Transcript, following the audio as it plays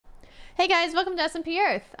Hey guys, welcome to SMP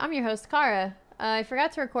Earth. I'm your host, Kara. I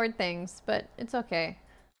forgot to record things, but it's okay.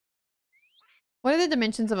 What are the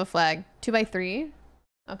dimensions of a flag? 2 by 3?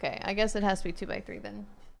 Okay, I guess it has to be 2 by 3 then.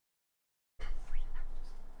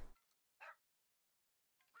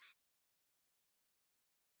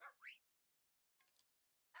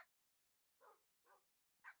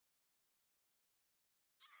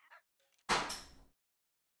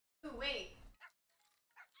 Ooh, wait.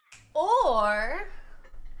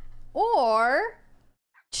 Or,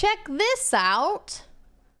 check this out.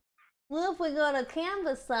 What if we go to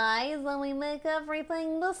canvas size and we make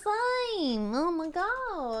everything the same? Oh my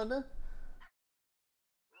god.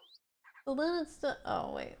 So then it's the,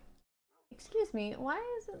 oh wait. Excuse me, why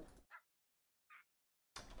is it?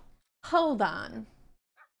 Hold on.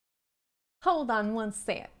 Hold on one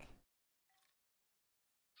sec.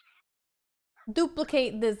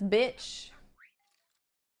 Duplicate this bitch.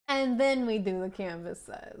 And then we do the canvas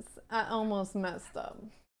size. I almost messed up.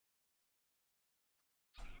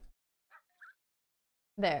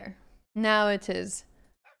 There. Now it is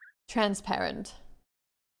transparent.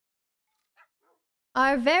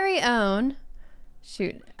 Our very own.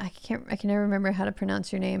 Shoot, I can never remember how to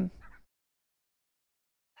pronounce your name.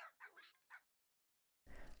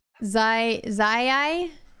 Zai? I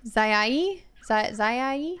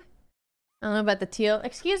don't know about the teal.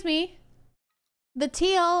 Excuse me. The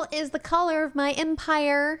teal is the color of my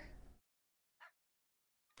empire.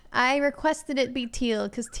 I requested it be teal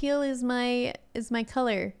because teal is my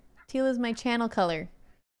color. Teal is my channel color.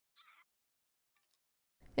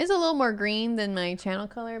 It's a little more green than my channel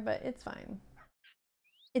color, but it's fine.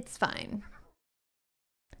 It's fine.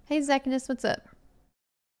 Hey Zachinus, what's up?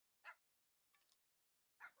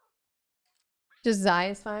 Just Zai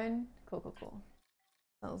is fine? Cool.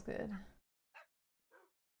 Sounds good.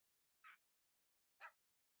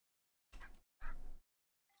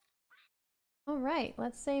 Alright,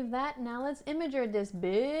 let's save that. Now let's imager this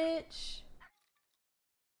bitch.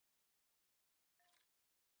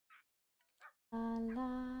 La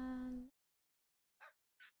la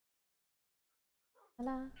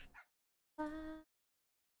la.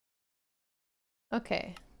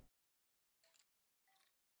 Okay.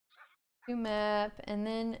 Do map, and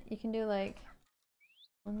then you can do like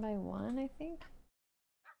 1 by 1, I think.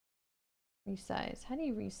 Resize. How do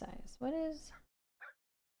you resize? What is?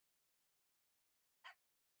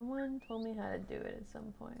 Someone told me how to do it at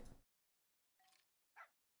some point.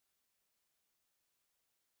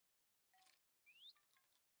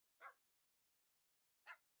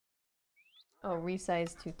 Oh,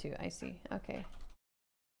 resize 2 I see. Okay.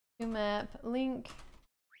 New map, link,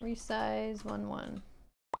 resize 1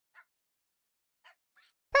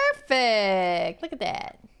 Perfect! Look at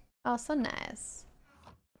that. Oh, so nice.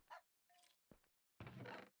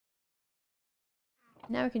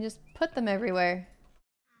 Now we can just put them everywhere.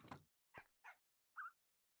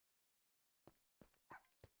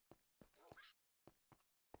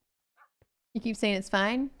 You keep saying it's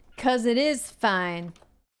fine? 'Cause it is fine.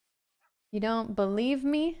 You don't believe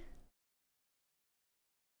me?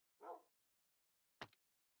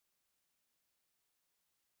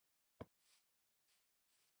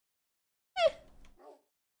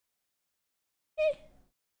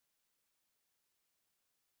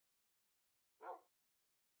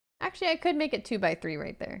 Actually, I could make it 2 by 3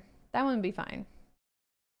 right there. That one would be fine.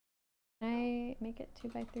 Can I make it 2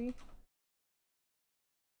 by 3?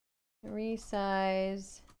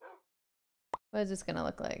 Resize. What is this gonna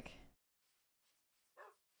look like?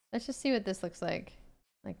 Let's just see what this looks like.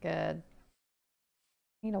 Like a...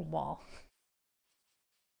 I need a wall.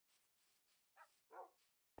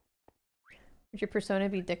 Would your persona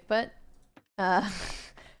be Dickboat?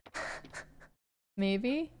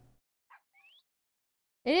 Maybe?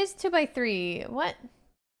 It is 2 by 3. What?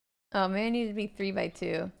 Oh, maybe I need to be 3 by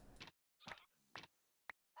 2.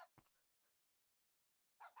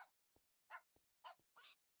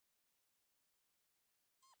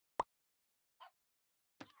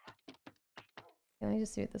 Let me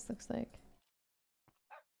just see what this looks like.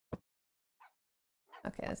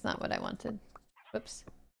 Okay, that's not what I wanted. Whoops.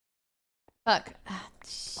 Fuck. Ah,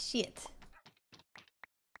 shit.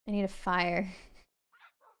 I need a fire.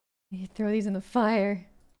 I need to throw these in the fire.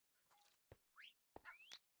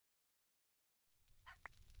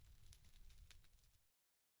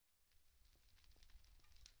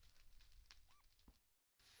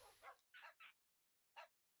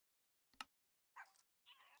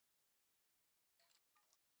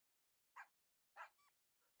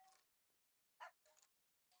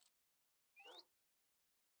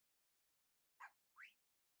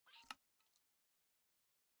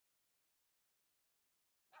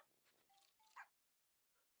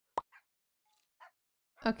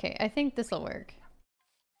 Okay, I think this'll work.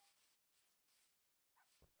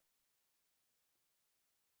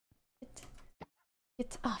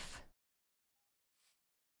 Get off.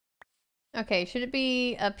 Okay, should it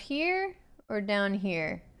be up here or down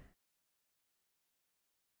here?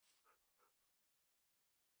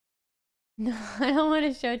 No, I don't want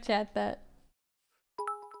to show chat that.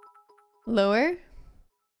 Lower?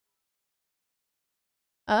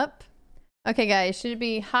 Up? Okay, guys, should it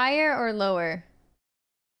be higher or lower?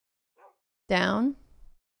 Down?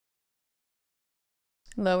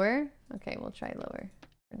 Lower? Okay, we'll try lower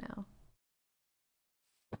for now.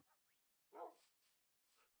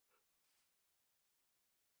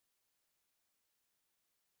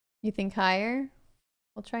 You think higher?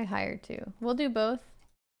 We'll try higher too. We'll do both.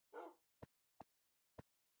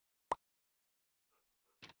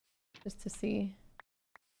 Just to see.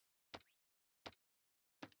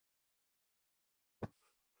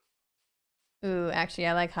 Ooh, actually,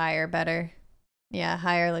 I like higher better. Yeah,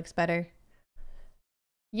 higher looks better.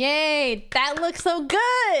 Yay! That looks so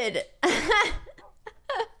good!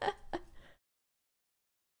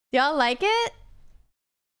 Y'all like it?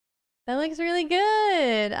 That looks really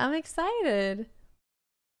good. I'm excited.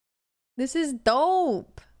 This is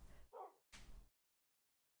dope.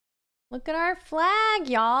 Look at our flag,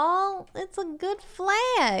 y'all. It's a good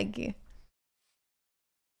flag.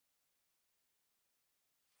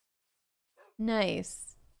 Nice.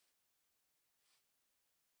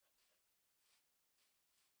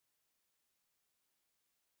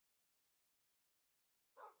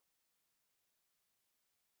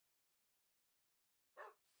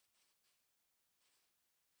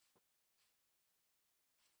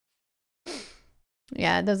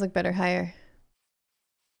 Yeah, it does look better higher.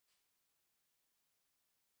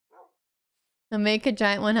 I'll make a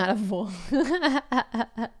giant one out of wool.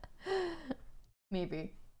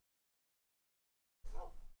 Maybe.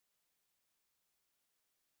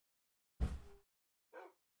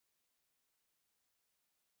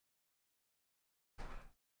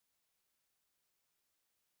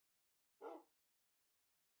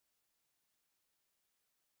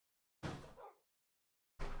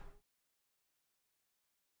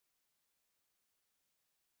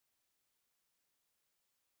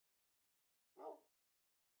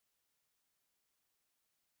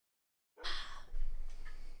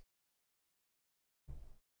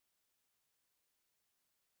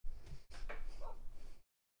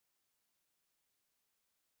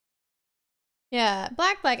 Yeah,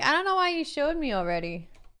 Black, I don't know why you showed me already.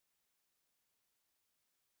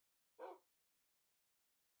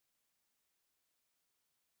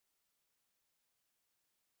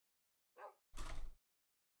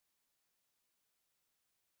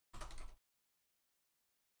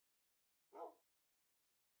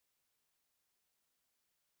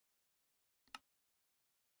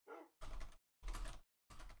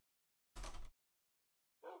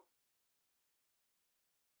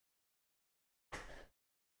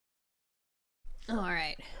 All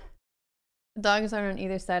right. The dogs are on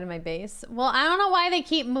either side of my base. Well, I don't know why they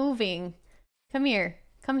keep moving. Come here.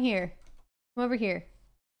 Come here. Come over here.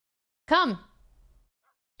 Come.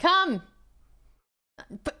 Come.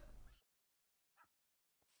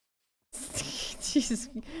 Jesus.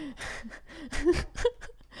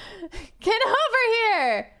 Get over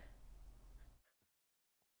here.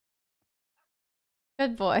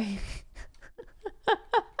 Good boy.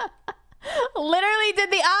 Literally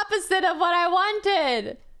did the opposite of what I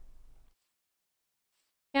wanted.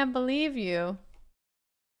 Can't believe you.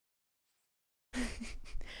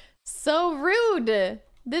 So rude.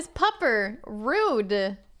 This pupper.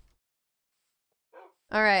 Rude.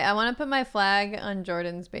 Alright, I want to put my flag on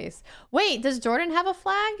Jordan's base. Wait, does Jordan have a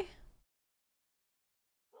flag?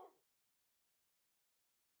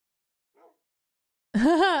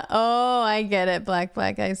 Oh, I get it. Black,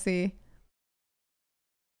 I see.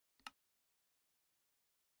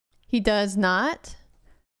 He does not?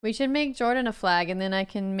 We should make Jordan a flag and then I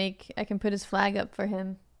can put his flag up for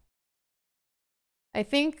him. I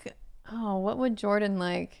think, oh, what would Jordan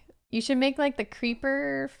like? You should make like the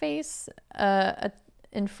creeper face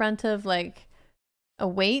in front of like a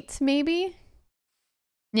weight maybe?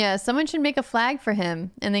 Yeah, someone should make a flag for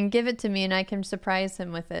him and then give it to me and I can surprise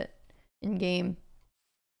him with it in game.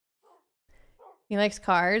 He likes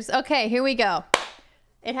cars. Okay, here we go.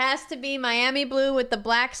 It has to be Miami blue with the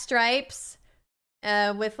black stripes.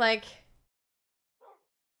 With like...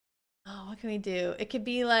 Oh, what can we do? It could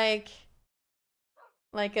be like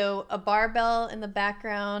a barbell in the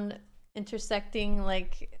background intersecting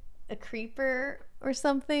like a creeper or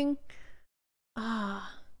something.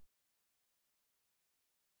 Ah.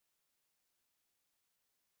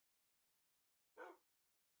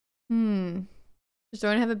 Hmm. Does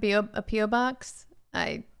Jordan have a PO box?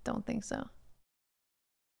 I don't think so.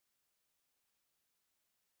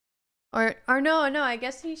 Or no, I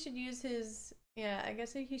guess he should use his, yeah, I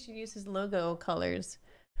guess he should use his logo colors.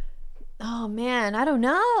 Oh man, I don't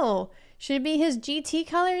know. Should it be his GT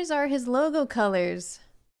colors or his logo colors?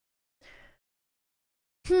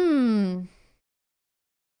 Hmm.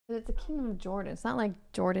 It's a Kingdom of Jordan. It's not like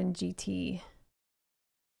Jordan GT.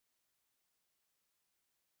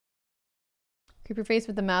 Creeper face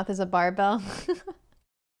with the mouth is a barbell.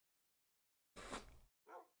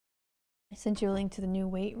 I sent you a link to the new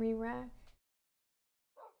weight re-rack.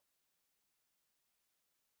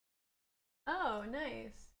 Oh,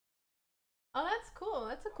 nice. Oh, that's cool.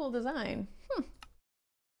 That's a cool design.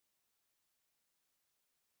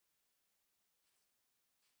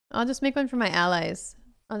 I'll just make one for my allies.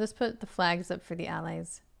 I'll just put the flags up for the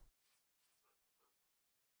allies.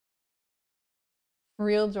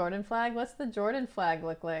 Real Jordan flag? What's the Jordan flag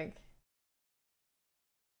look like?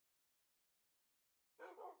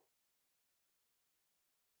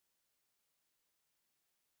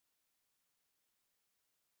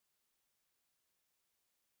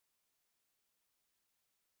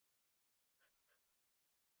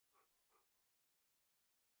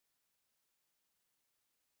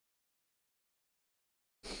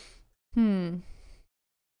 Hmm.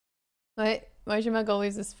 Why is your mug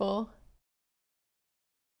always this full?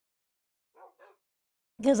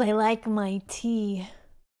 Because I like my tea.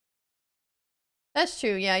 That's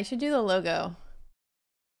true. Yeah, you should do the logo.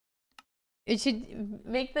 You should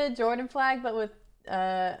make the Jordan flag, but with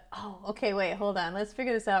oh, okay, wait, hold on. Let's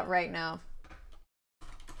figure this out right now.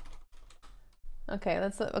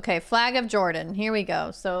 Okay, flag of Jordan. Here we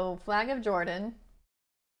go. So, flag of Jordan.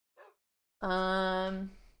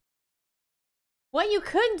 What you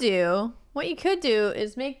could do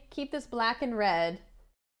is keep this black and red.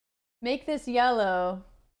 Make this yellow.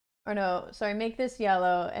 Or no, sorry, make this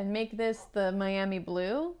yellow and make this the Miami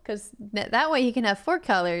blue, cuz that way he can have 4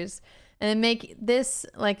 colors, and then make this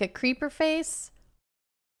like a creeper face,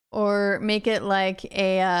 or make it like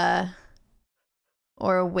a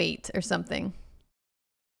or a weight or something.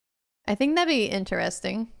 I think that'd be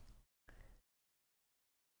interesting.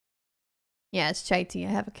 Yeah, it's chai tea. I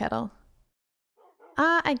have a kettle.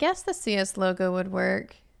 I guess the CS logo would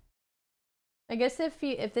work. I guess if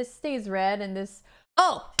this stays red and this...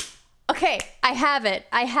 Oh! Okay, I have it.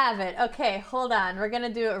 Okay, hold on. We're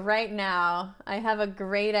gonna do it right now. I have a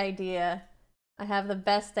great idea. I have the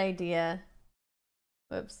best idea.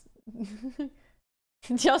 Whoops.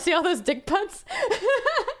 Did y'all see all those dick putts?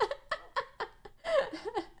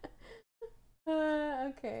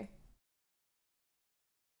 Okay.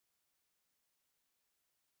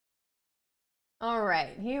 All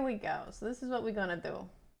right, here we go. So this is what we're gonna do.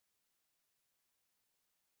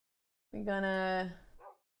 We're gonna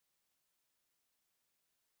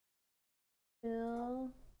fill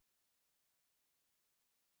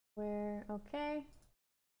where, okay.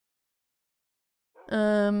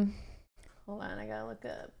 Hold on, I gotta look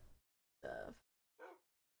up stuff.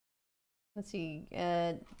 Let's see,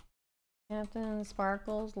 Captain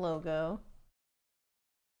Sparkle's logo.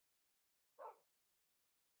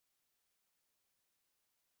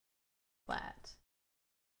 Flat. Is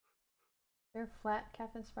there a flat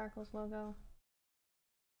Captain Sparkle's logo?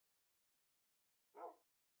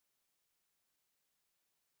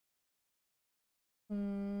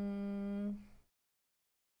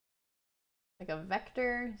 Like a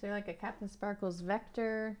vector? Is there like a Captain Sparkle's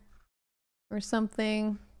vector or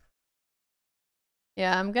something?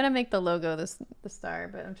 Yeah, I'm gonna make the logo the star,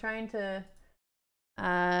 but I'm trying to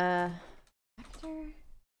vector? I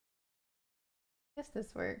guess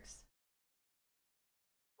this works.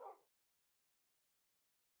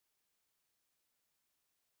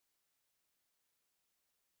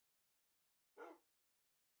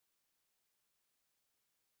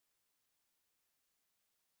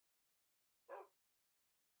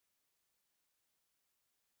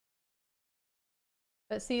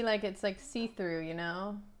 But see, like, it's like see-through, you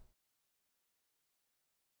know?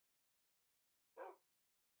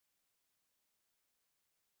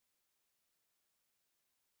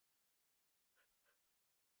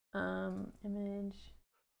 Image.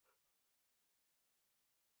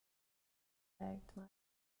 Select my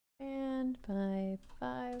band by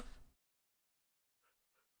 5.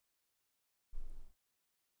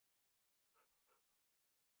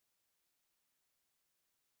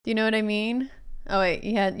 Do you know what I mean? Oh wait,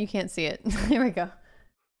 you can't see it. Here we go.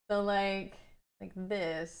 So like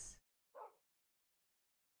this.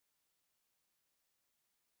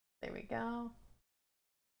 There we go.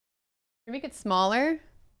 Can we make it smaller?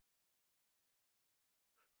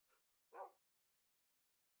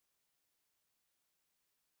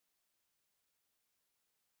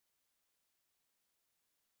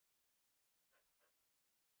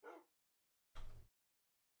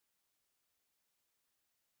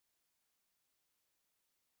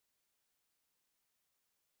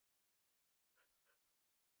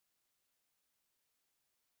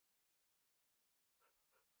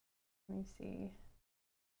 Let me see.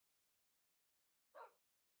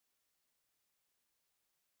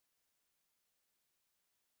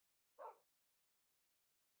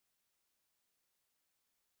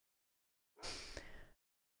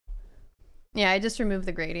 Yeah, I just removed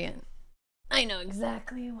the gradient. I know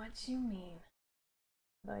exactly what you mean.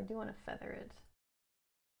 Though I do want to feather it.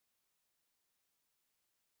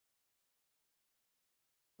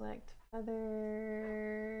 Select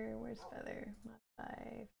feather. Where's feather?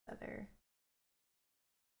 Modify feather.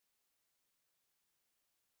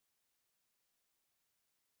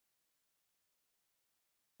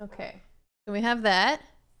 Okay, so we have that.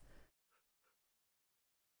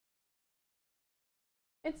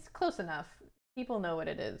 It's close enough. People know what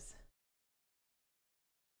it is.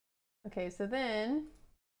 Okay, so then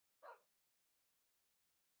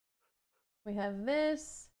we have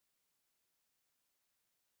this.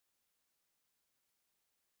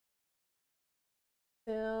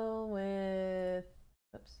 Fill with,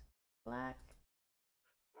 oops, black.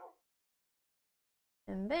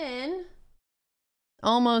 And then,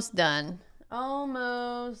 almost done.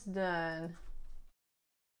 Almost done.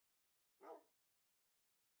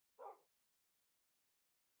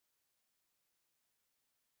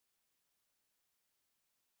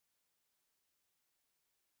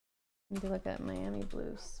 Need to look at Miami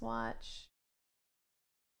blue swatch.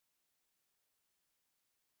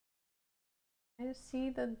 I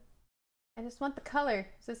just want the color.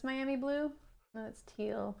 Is this Miami blue? No, it's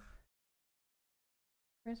teal.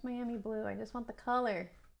 Where's Miami blue? I just want the color.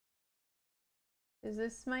 Is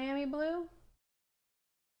this Miami blue?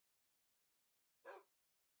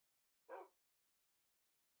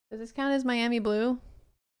 Does this count as Miami blue?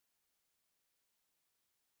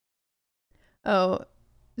 Oh,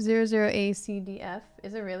 00ACDF.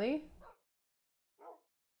 Is it really?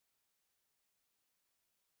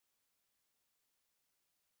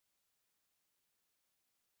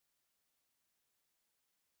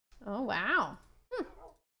 Oh, wow.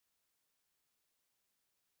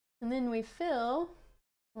 And then we fill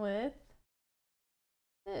with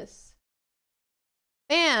this.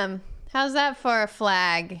 Bam! How's that for a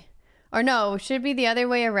flag? Or no, should it be the other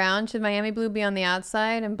way around? Should Miami blue be on the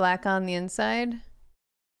outside and black on the inside?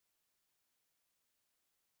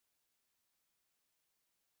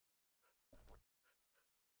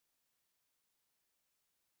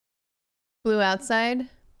 Blue outside?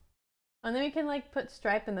 And then we can like put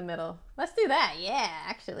stripe in the middle. Let's do that. Yeah,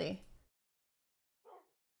 actually.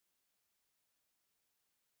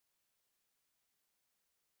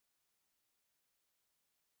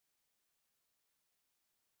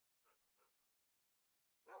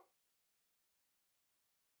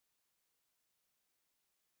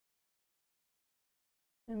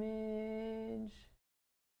 Image.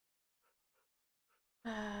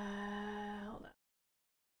 Hold on.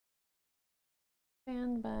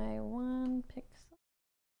 Expand by 1 pixel.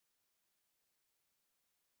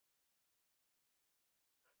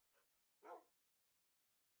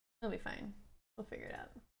 It'll be fine. We'll figure it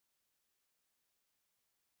out.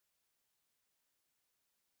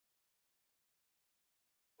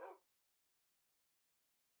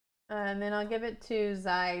 And then I'll give it to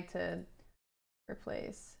Zai to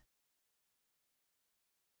replace.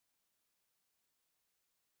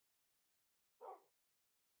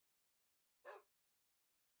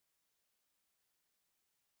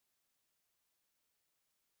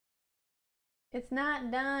 It's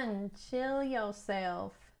not done. Chill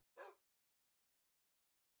yourself.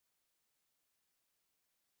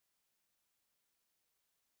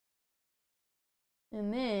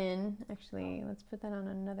 And then, actually, let's put that on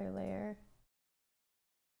another layer.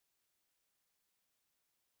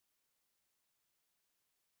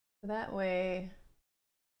 That way,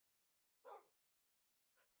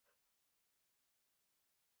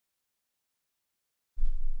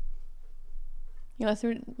 you know,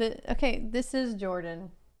 through the, okay, this is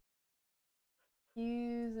Jordan.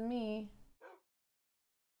 Use me.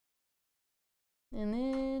 And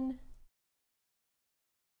then,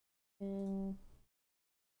 and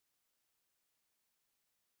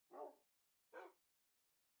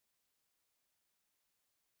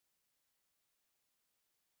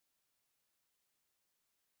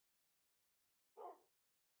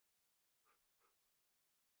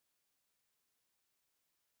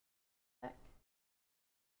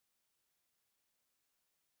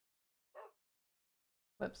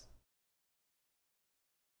whoops.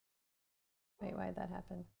 Wait, why did that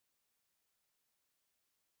happen?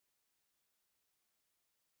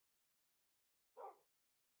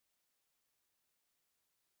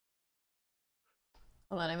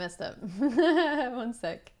 Hold on, I messed up. 1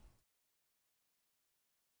 sec.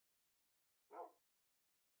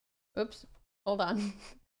 Oops. Hold on.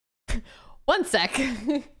 1 sec.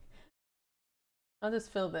 I'll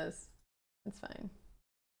just fill this. It's fine.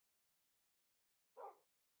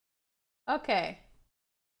 Okay.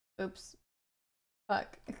 Oops.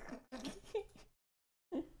 Fuck.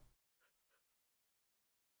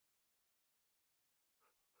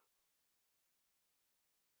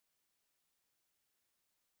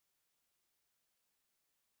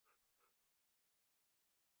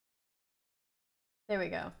 There we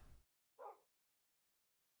go.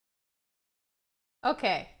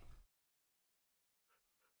 Okay.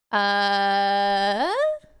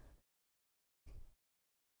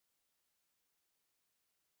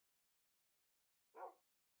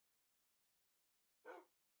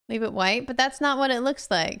 Leave it white, but that's not what it looks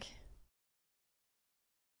like.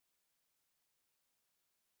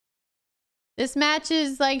 This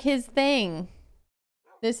matches like his thing.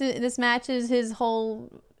 This matches his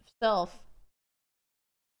whole self.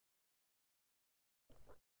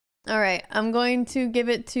 All right, I'm going to give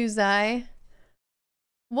it to Zai.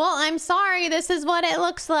 Well, I'm sorry. This is what it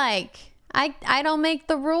looks like. I don't make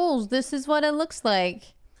the rules. This is what it looks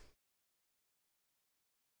like.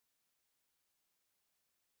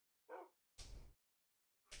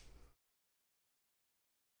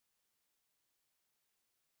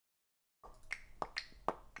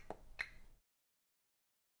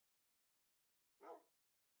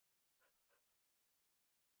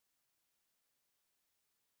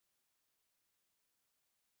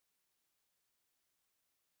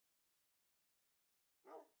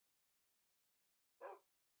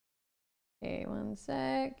 Okay, 1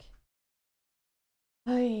 sec.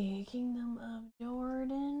 Hey, Kingdom of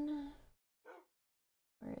Jordan.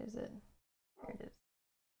 Where is it? There it is.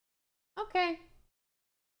 Okay.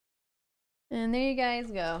 And there you guys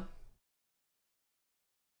go.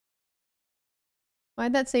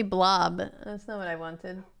 Why'd that say blob? That's not what I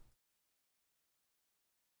wanted.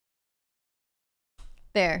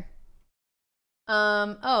 There.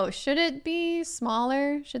 Oh, should it be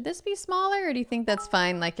smaller? Should this be smaller, or do you think that's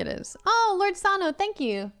fine like it is? Oh, Lord Sano, thank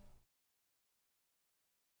you.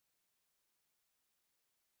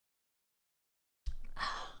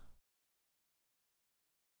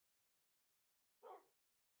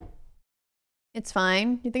 It's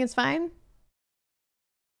fine. You think it's fine?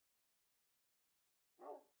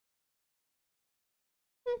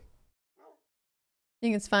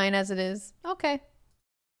 Think it's fine as it is? Okay.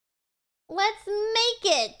 Let's make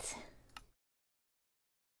it!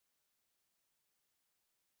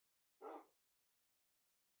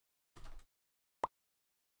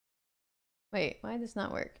 Wait, why does this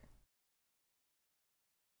not work?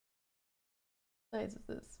 What size is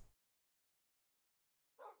this?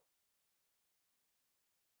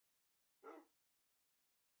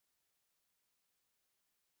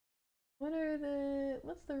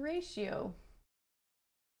 What's the ratio?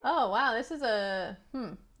 Oh, wow, this is a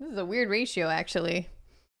weird ratio, actually.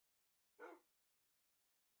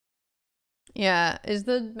 Yeah, is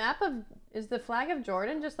the flag of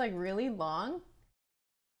Jordan just like really long?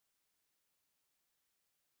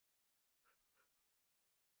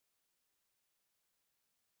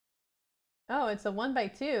 Oh, it's a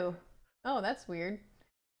 1x2. Oh, that's weird.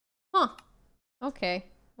 Huh. Okay.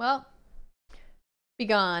 Well, be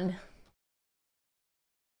gone.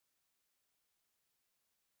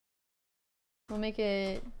 We'll make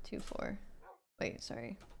it 2-4. Wait,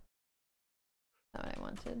 sorry. That's not what I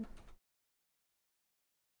wanted.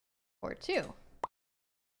 4-2.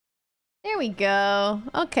 There we go.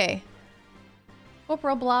 Okay.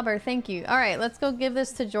 Corporal Blobber, thank you. All right, let's go give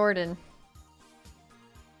this to Jordan.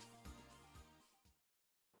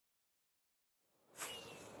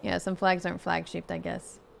 Yeah, some flags aren't flag-shaped, I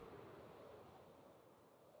guess.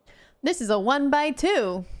 This is a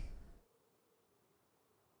 1x2.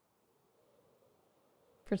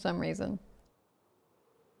 For some reason.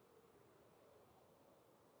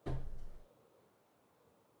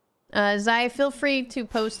 Zai, feel free to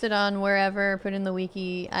post it on wherever, put in the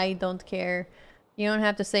wiki. I don't care. You don't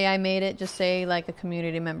have to say I made it, just say like a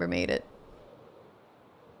community member made it.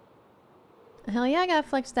 Hell yeah, I got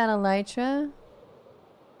flexed out of Elytra.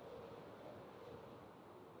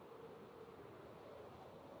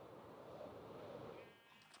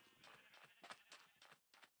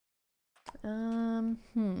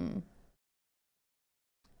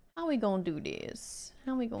 How we gonna do this?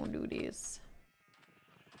 How we gonna do this?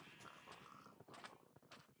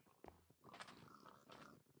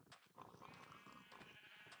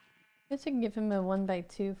 Guess I can give him a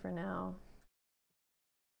 1x2 for now.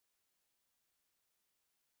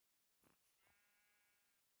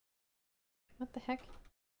 What the heck?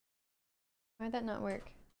 Why'd that not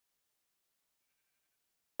work?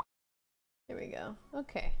 There we go.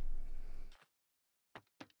 Okay.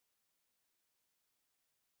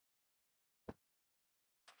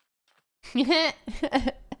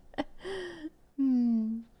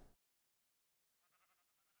 Hmm.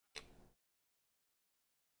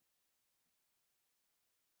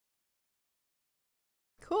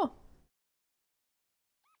 Cool.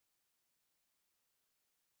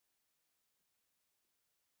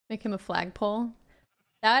 Make him a flagpole.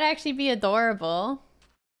 That would actually be adorable.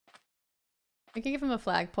 We could give him a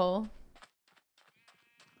flagpole.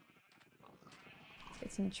 Let's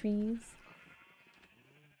get some trees.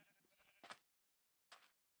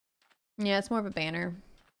 Yeah, it's more of a banner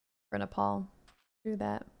for Nepal. Do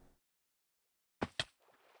that.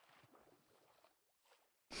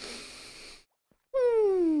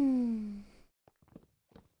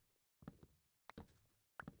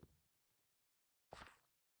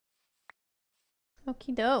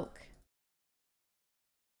 Okie doke.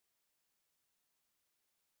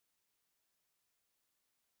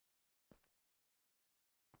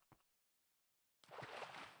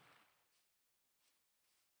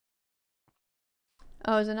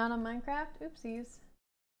 Oh, is it not on Minecraft? Oopsies.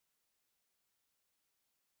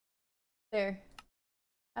 There.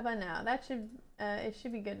 How about now? That should, it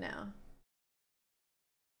should be good now.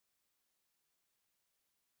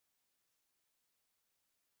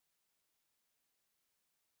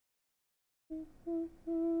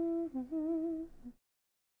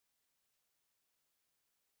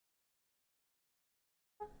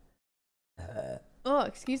 Oh,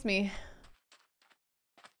 excuse me.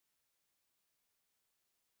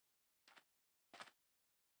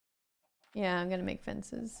 Yeah, I'm gonna make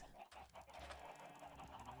fences.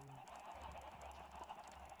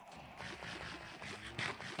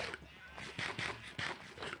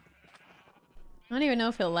 I don't even know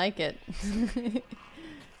if he'll like it.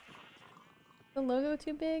 The logo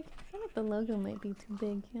too big? I feel like the logo might be too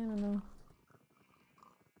big. I don't know.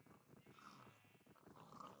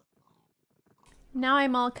 Now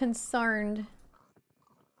I'm all concerned.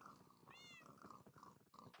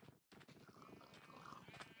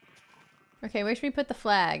 Okay, where should we put the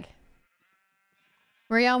flag?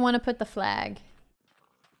 Where y'all want to put the flag?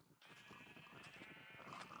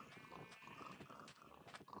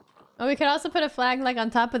 Oh, we could also put a flag like on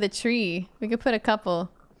top of the tree. We could put a couple.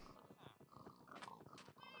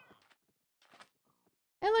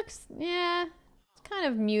 It looks, yeah, it's kind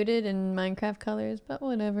of muted in Minecraft colors, but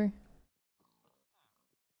whatever.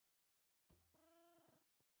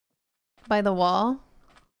 By the wall?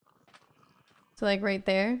 So like right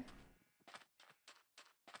there?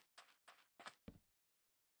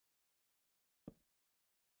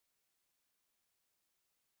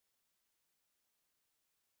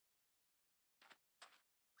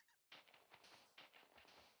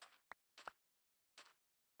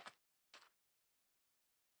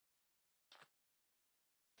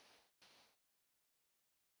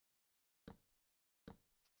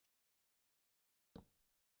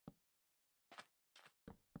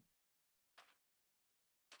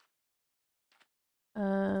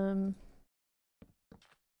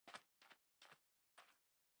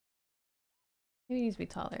 Maybe it needs to be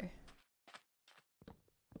taller.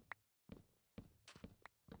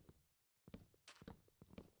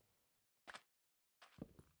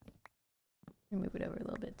 Move it over a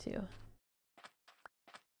little bit too.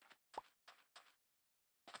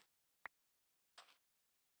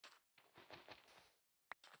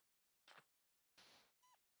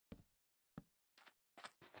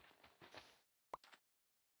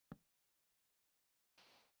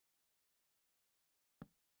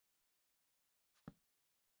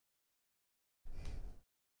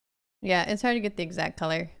 Yeah, it's hard to get the exact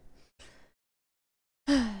color.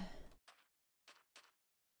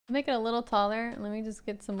 Make it a little taller. Let me just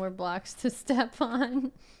get some more blocks to step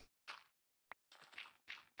on.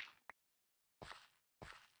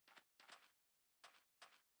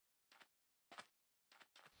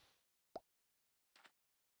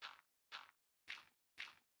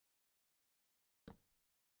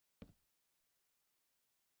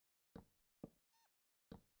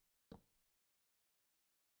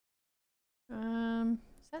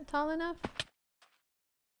 Is that tall enough?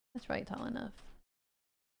 That's probably tall enough.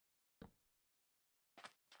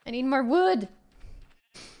 I need more wood!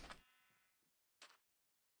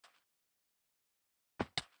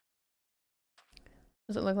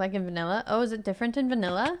 Does it look like in vanilla? Oh, is it different in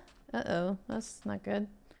vanilla? Uh-oh, that's not good.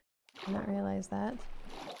 Did not realize that.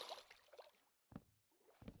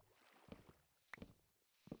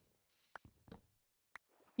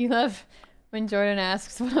 You love when Jordan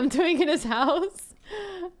asks what I'm doing in his house?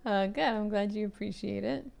 Good, I'm glad you appreciate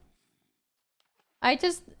it.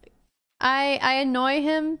 I annoy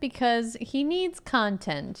him because he needs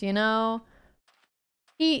content, you know?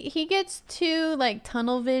 He gets too like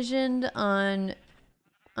tunnel visioned on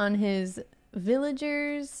his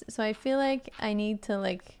villagers, so I feel like I need to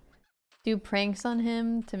like do pranks on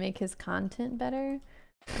him to make his content better.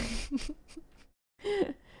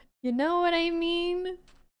 You know what I mean?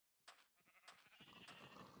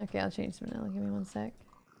 Okay, I'll change vanilla. Give me one sec.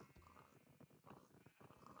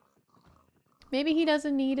 Maybe he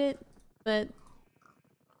doesn't need it, but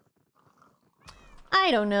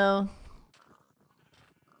I don't know.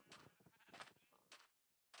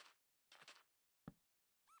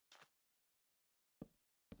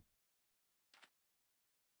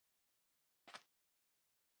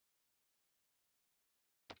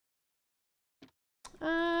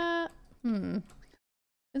 Hmm.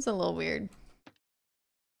 It's a little weird.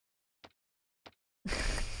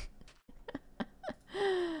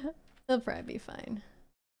 They'll probably be fine.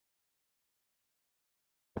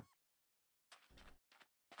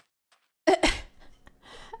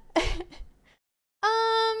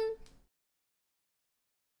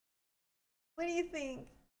 What do you think?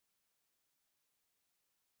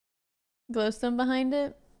 Glowstone behind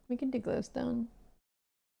it? We can do glowstone.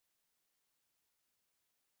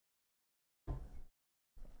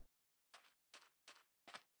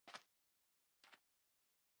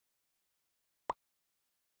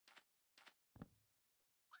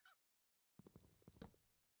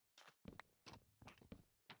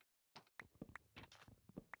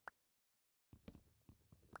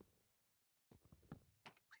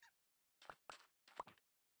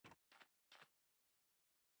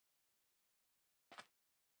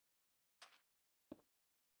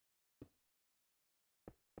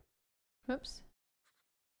 Whoops.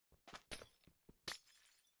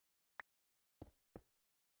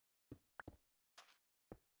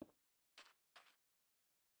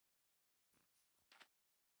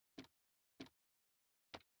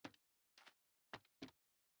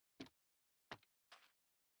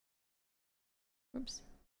 Oops.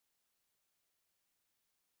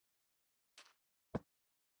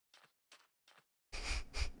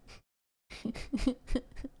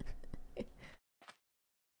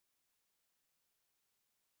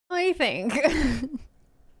 What do you think? I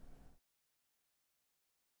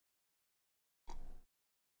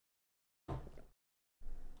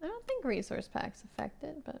don't think resource packs affect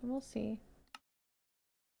it, but we'll see.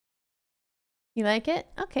 You like it?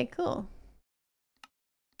 Okay, cool.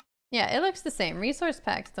 Yeah, it looks the same. Resource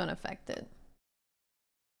packs don't affect it.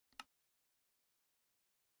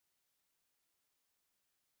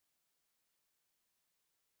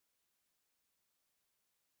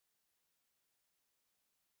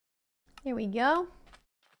 Here we go.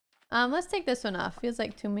 Let's take this one off. Feels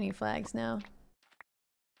like too many flags now.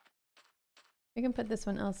 We can put this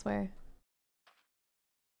one elsewhere.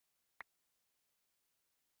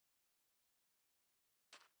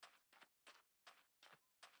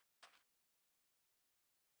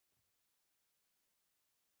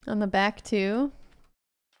 On the back too?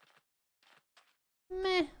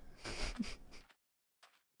 Meh. Is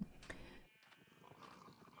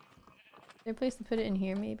there a place to put it in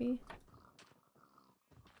here maybe?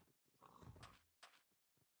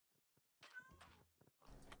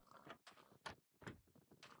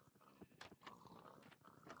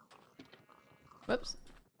 Whoops.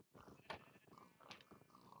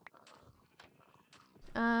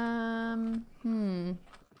 Hmm.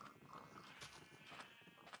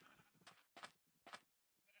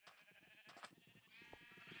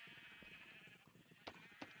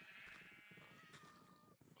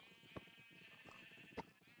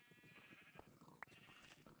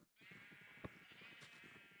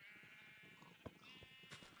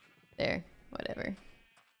 There. Whatever.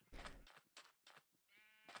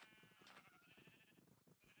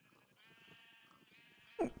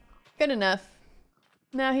 Good enough.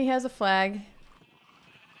 Now he has a flag.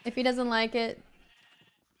 If he doesn't like it,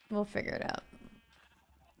 we'll figure it out.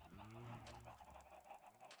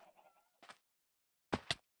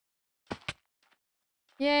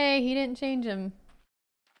 Yay, he didn't change him.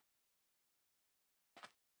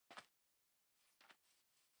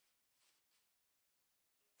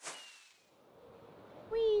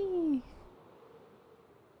 Whee!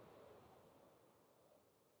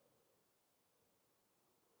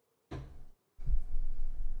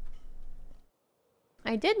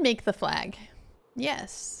 I did make the flag.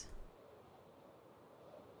 Yes.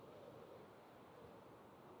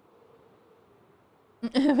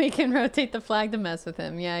 We can rotate the flag to mess with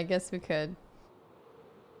him. Yeah, I guess we could.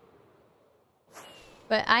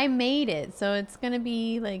 But I made it, so it's gonna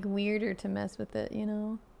be like weirder to mess with it, you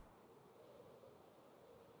know?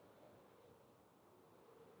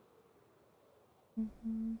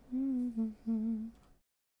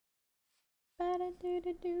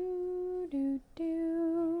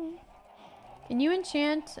 Can you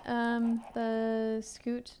enchant the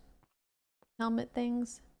scoot helmet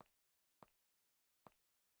things?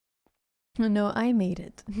 No, I made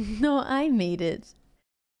it. No, I made it.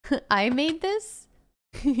 I made this?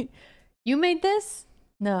 You made this?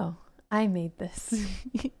 No, I made this.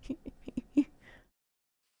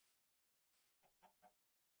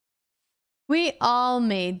 We all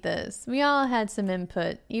made this. We all had some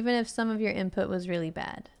input, even if some of your input was really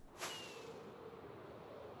bad.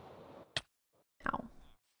 Ow.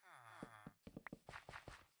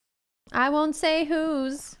 I won't say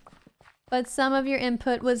whose, but some of your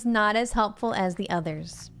input was not as helpful as the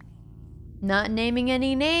others. Not naming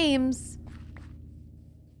any names.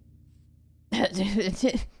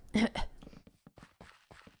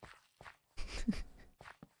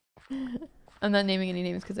 I'm not naming any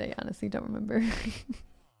names because I honestly don't remember.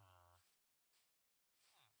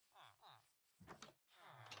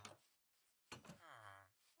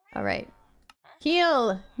 Alright.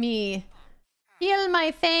 Heal me. Heal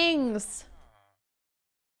my things.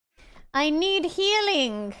 I need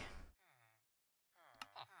healing.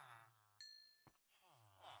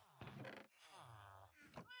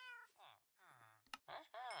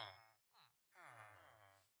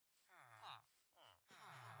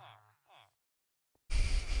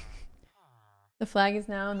 The flag is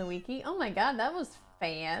now in the wiki. Oh my god, that was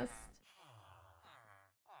fast.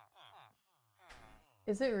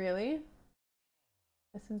 Is it really?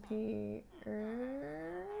 SMP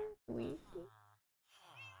Earth wiki?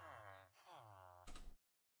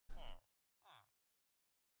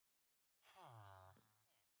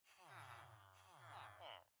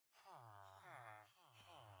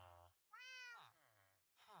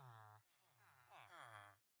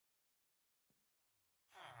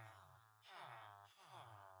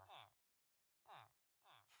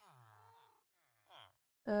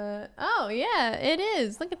 Oh yeah, it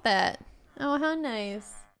is. Look at that. Oh, how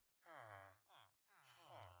nice.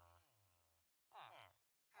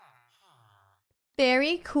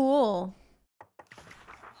 Very cool.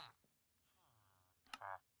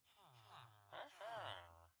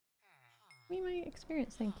 Give me my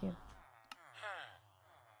experience, thank you.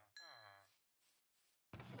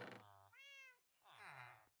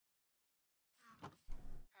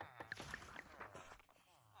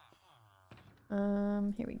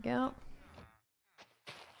 Here we go.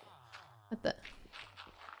 What the?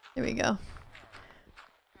 Here we go.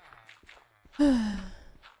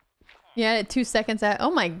 Yeah, 2 seconds out.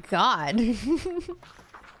 Oh my god.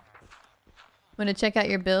 Wanna check out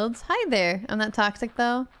your builds? Hi there. I'm not toxic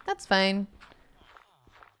though. That's fine.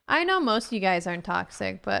 I know most of you guys aren't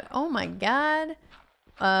toxic, but oh my god.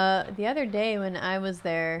 The other day when I was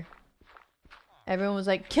there, everyone was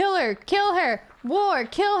like, kill her, war,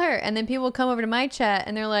 kill her. And then people would come over to my chat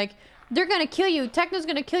and they're like, they're gonna kill you, Techno's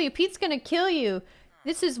gonna kill you, Pete's gonna kill you.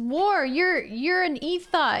 This is war, you're an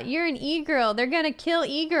e-thought, you're an e-girl, they're gonna kill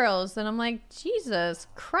e-girls. And I'm like, Jesus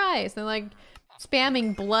Christ. And like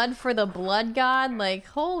spamming blood for the blood god. Like,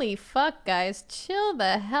 holy fuck, guys, chill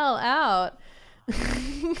the hell out.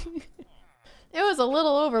 It was a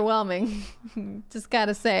little overwhelming, just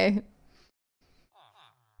gotta say.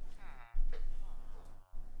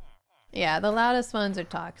 Yeah, the loudest ones are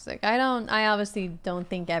toxic. I obviously don't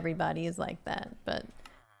think everybody is like that, but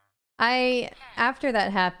after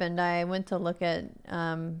that happened, I went to look at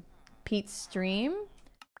Pete's stream,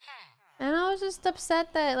 and I was just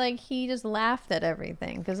upset that like he just laughed at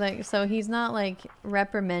everything, because like, so he's not like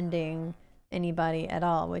reprimanding anybody at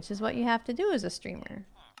all, which is what you have to do as a streamer.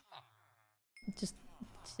 Just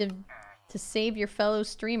to save your fellow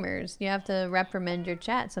streamers, you have to reprimand your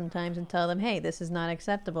chat sometimes and tell them, hey, this is not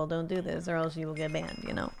acceptable, don't do this, or else you will get banned,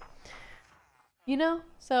 you know? You know?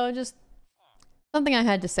 So just something I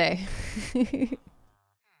had to say.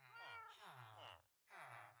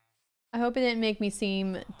 I hope it didn't make me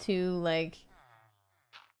seem too, like,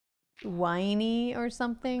 whiny or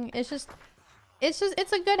something. It's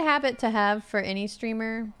a good habit to have for any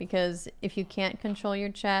streamer, because if you can't control your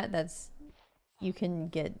chat, you can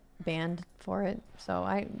get banned for it. So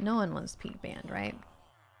no one wants Pete banned, right?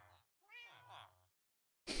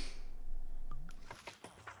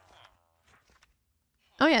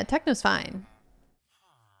 Oh yeah, Techno's fine.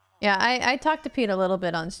 Yeah, I talked to Pete a little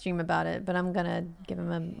bit on stream about it, but I'm gonna give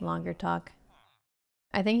him a longer talk.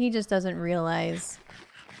 I think he just doesn't realize.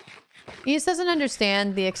 He just doesn't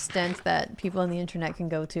understand the extent that people on the internet can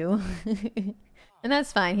go to. And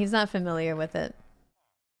that's fine, he's not familiar with it.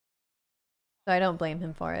 So I don't blame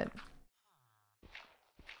him for it.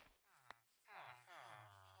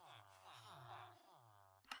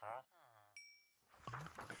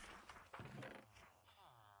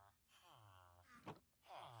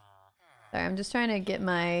 Sorry, I'm just trying to get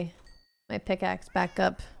my pickaxe back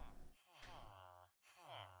up.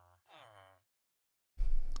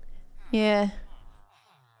 Yeah.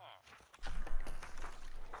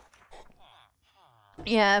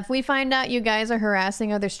 Yeah, if we find out you guys are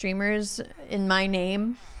harassing other streamers in my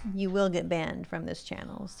name, you will get banned from this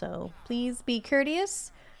channel. So please be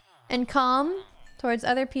courteous and calm towards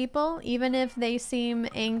other people, even if they seem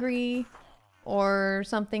angry or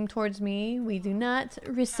something towards me. We do not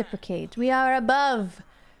reciprocate. We are above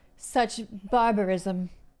such barbarism.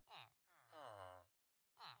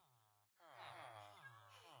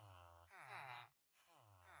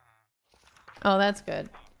 Oh, that's good.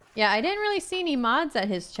 Yeah, I didn't really see any mods at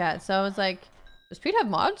his chat, so I was like, does Pete have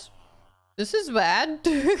mods? This is bad.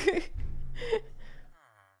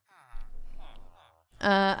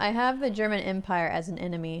 I have the German Empire as an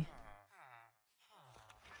enemy.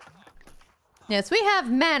 Yes, we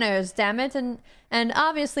have manners, damn it, and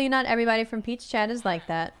obviously not everybody from Pete's chat is like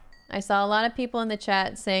that. I saw a lot of people in the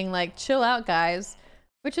chat saying like, chill out guys,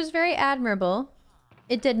 which is very admirable.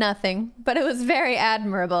 It did nothing, but it was very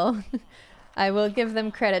admirable. I will give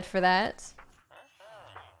them credit for that.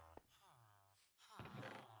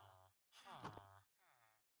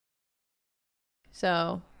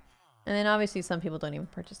 So, and then obviously some people don't even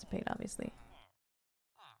participate, obviously.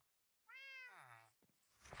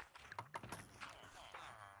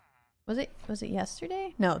 Was it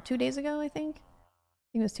yesterday? No, 2 days ago, I think.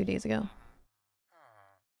 I think it was 2 days ago.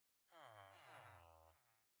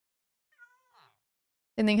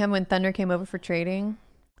 Didn't think happened when Thunder came over for trading.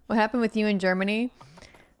 What happened with you in Germany?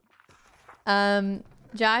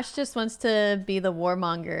 Josh just wants to be the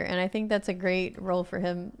warmonger, and I think that's a great role for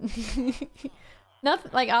him.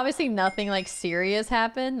 Nothing, like, obviously nothing, like, serious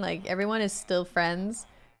happened. Like, everyone is still friends.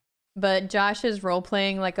 But Josh is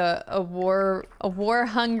role-playing, like, a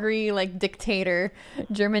war-hungry, like, dictator.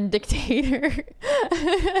 German dictator.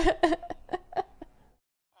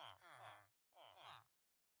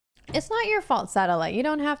 It's not your fault, Satellite. You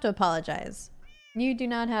don't have to apologize. You do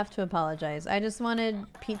not have to apologize. I just wanted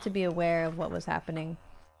Pete to be aware of what was happening.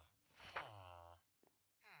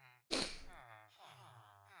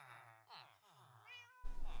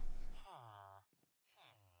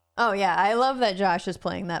 Oh yeah, I love that Josh is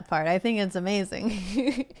playing that part. I think it's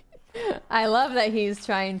amazing. I love that he's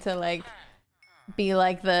trying to like be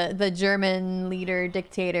like the German leader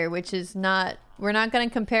dictator, which is not, we're not going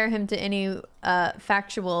to compare him to any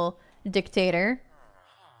factual dictator.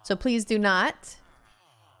 So please do not.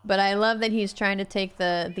 But I love that he's trying to take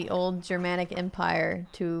the old Germanic Empire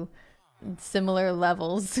to similar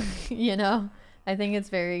levels, you know? I think it's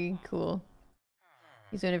very cool.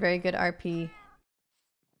 He's doing a very good RP.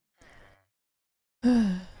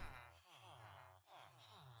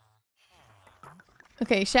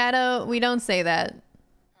 Okay, Shadow, we don't say that.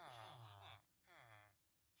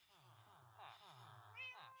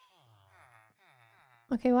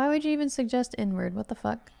 Okay, why would you even suggest inward? What the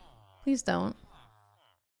fuck? Please don't.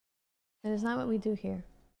 That is not what we do here.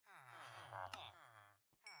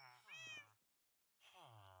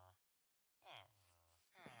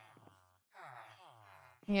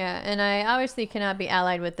 Yeah, and I obviously cannot be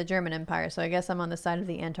allied with the German Empire, so I guess I'm on the side of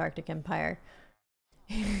the Antarctic Empire.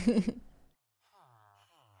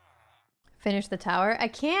 Finish the tower? I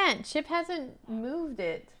can't! Chip hasn't moved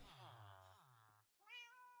it.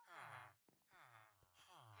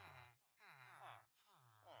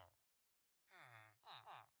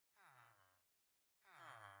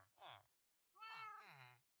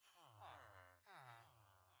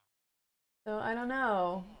 So I don't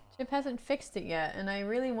know. Chip hasn't fixed it yet, and I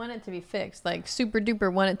really want it to be fixed. Like, super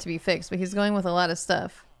duper want it to be fixed, but he's going with a lot of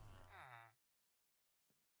stuff.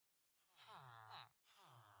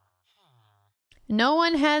 No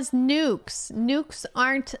one has nukes. Nukes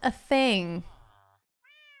aren't a thing.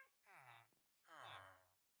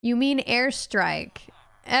 You mean airstrike.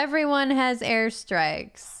 Everyone has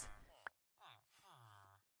airstrikes.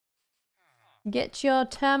 Get your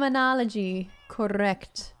terminology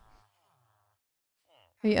correct.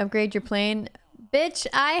 You upgrade your plane? Bitch,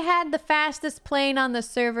 I had the fastest plane on the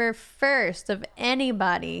server first of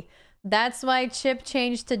anybody. That's why Chip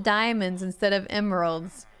changed to diamonds instead of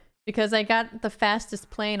emeralds. Because I got the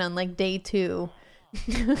fastest plane on like day 2.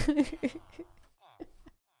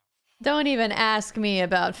 Don't even ask me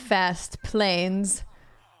about fast planes.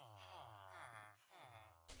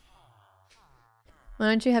 Why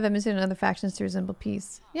don't you have embassies in other factions to resemble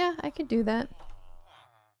peace? Yeah, I could do that.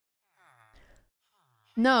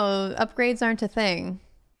 No, upgrades aren't a thing.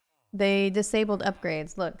 They disabled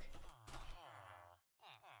upgrades. Look.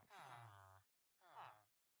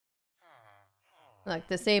 Look,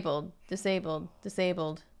 disabled, disabled,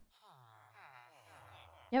 disabled.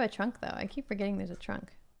 You have a trunk though. I keep forgetting there's a trunk.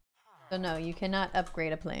 So no, you cannot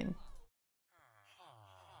upgrade a plane.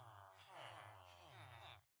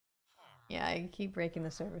 Yeah, I keep breaking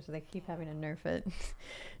the server, so they keep having to nerf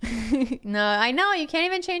it. No, I know, you can't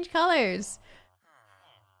even change colors.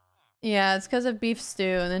 Yeah, it's because of beef stew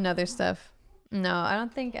and then other stuff. No, I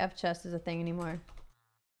don't think F chest is a thing anymore.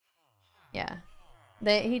 Yeah.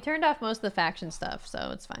 He turned off most of the faction stuff,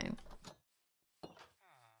 so it's fine.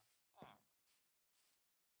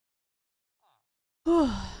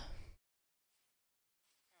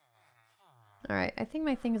 Alright, I think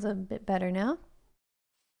my thing is a bit better now.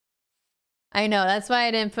 I know, that's why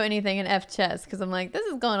I didn't put anything in F chest, because I'm like, this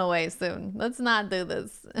is going away soon. Let's not do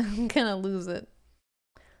this. I'm gonna lose it.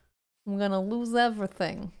 I'm gonna lose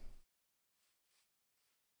everything.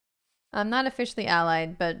 I'm not officially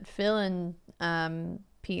allied, but Phil and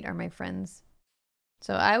Pete are my friends.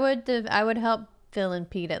 So I would help Phil and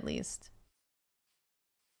Pete at least.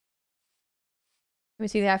 Can we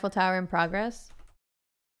see the Eiffel Tower in progress?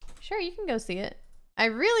 Sure, you can go see it. I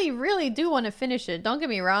really, really do want to finish it. Don't get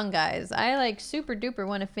me wrong, guys. I like super duper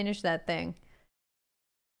want to finish that thing.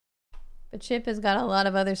 But Chip has got a lot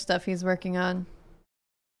of other stuff he's working on.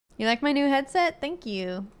 You like my new headset? Thank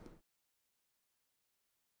you.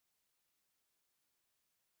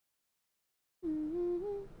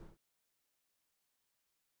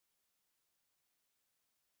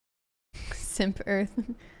 Simp Earth.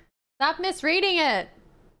 Stop misreading it!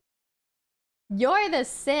 You're the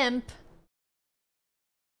simp!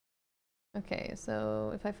 Okay,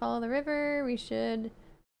 so if I follow the river, we should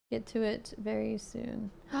get to it very soon.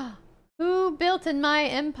 Who built in my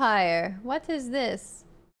empire? What is this?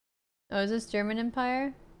 Oh, is this German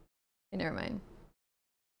Empire? Okay, never mind.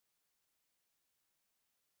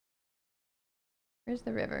 Where's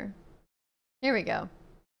the river? Here we go.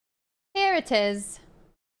 Here it is.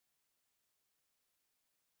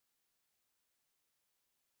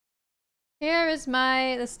 Here is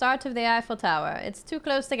the start of the Eiffel Tower. It's too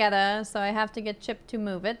close together, so I have to get Chip to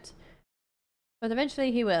move it. But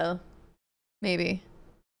eventually he will. Maybe.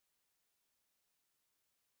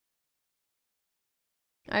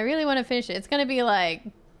 I really want to finish it. It's gonna be like,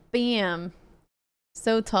 bam.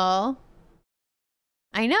 So tall.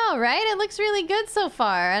 I know, right? It looks really good so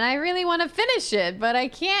far, and I really want to finish it, but I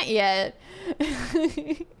can't yet.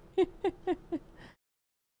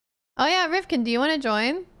 Oh yeah, Rivkin, do you want to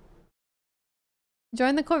join?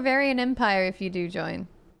 Join the Corvarian Empire if you do join.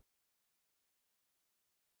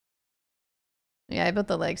 Yeah, I built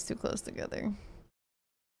the legs too close together.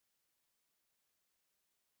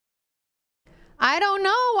 I don't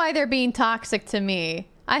know why they're being toxic to me.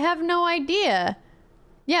 I have no idea.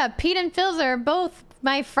 Yeah, Pete and Phil's are both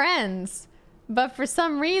my friends. But for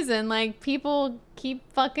some reason, like, people keep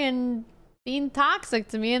fucking being toxic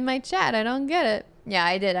to me in my chat. I don't get it. Yeah,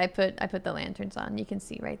 I did. I put the lanterns on. You can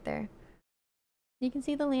see right there. You can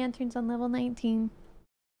see the lanterns on level 19.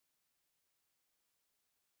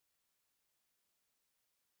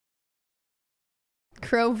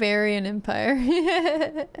 Crovarian Empire.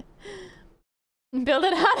 Build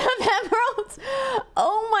it out of emeralds?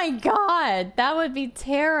 Oh my god, that would be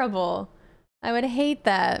terrible. I would hate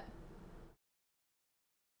that.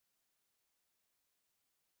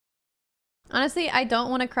 Honestly, I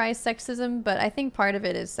don't want to cry sexism, but I think part of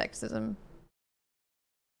it is sexism.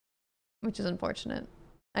 Which is unfortunate.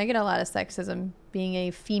 I get a lot of sexism being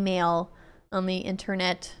a female on the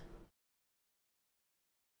internet.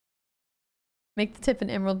 Make the tip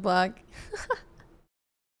an emerald block.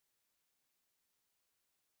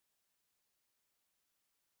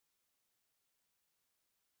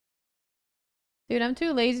 Dude, I'm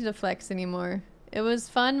too lazy to flex anymore. It was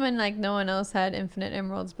fun when like no one else had infinite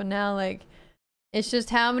emeralds, but now like it's just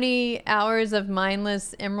how many hours of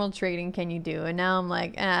mindless emerald trading can you do? And now I'm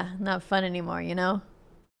like, not fun anymore, you know?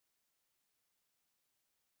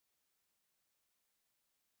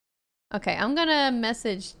 Okay, I'm gonna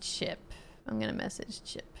message Chip. I'm gonna message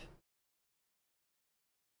Chip.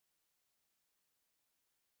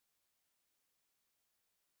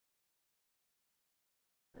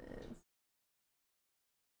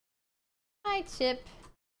 Hi, Chip.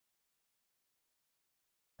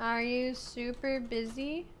 Are you super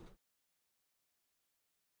busy?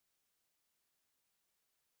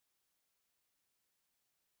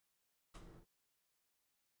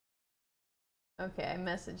 Okay, I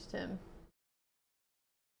messaged him.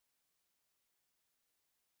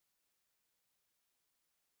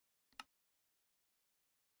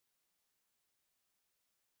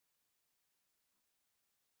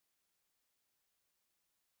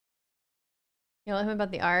 You let him about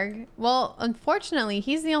the ARG? Well, unfortunately,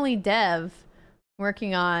 he's the only dev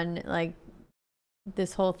working on, like,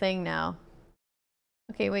 this whole thing now.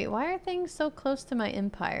 Okay, wait, why are things so close to my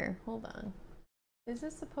empire? Hold on. Is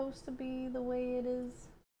this supposed to be the way it is?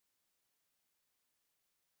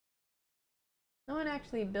 No one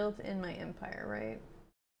actually built in my empire, right?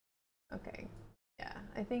 Okay. Yeah,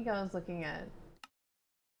 I think I was looking at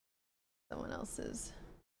someone else's,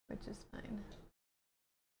 which is fine.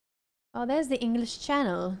 Oh, there's the English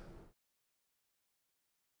Channel.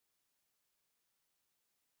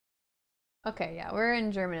 Okay, yeah, we're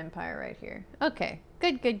in German Empire right here. Okay,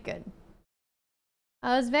 good, good, good.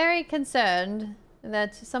 I was very concerned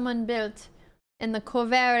that someone built in the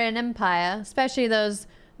Corvarian Empire, especially those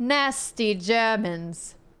nasty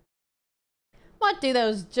Germans. What do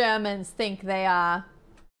those Germans think they are?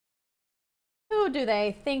 Who do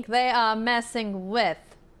they think they are messing with?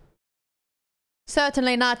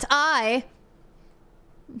 Certainly not I.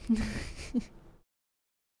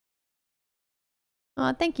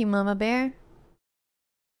 Oh, thank you, Mama Bear.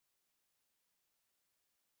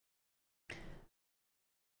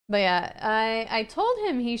 But yeah, I told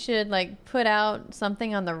him he should like put out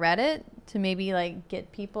something on the Reddit to maybe like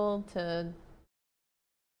get people to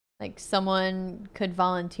like someone could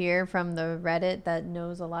volunteer from the Reddit that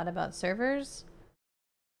knows a lot about servers.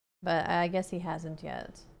 But I guess he hasn't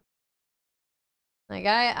yet. Like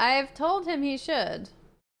I've told him he should.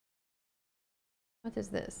 What is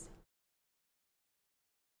this?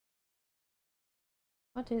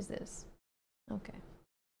 What is this? Okay.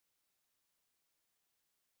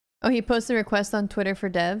 Oh, he posted a request on Twitter for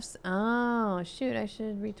devs? Oh, shoot, I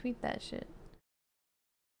should retweet that shit.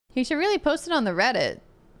 He should really post it on the Reddit.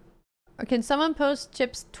 Or can someone post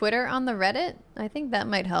Chip's Twitter on the Reddit? I think that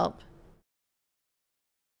might help.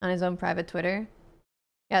 On his own private Twitter.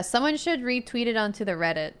 Yeah, someone should retweet it onto the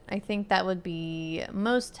Reddit. I think that would be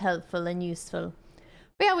most helpful and useful.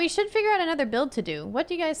 But yeah, we should figure out another build to do. What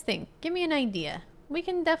do you guys think? Give me an idea. We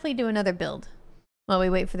can definitely do another build while we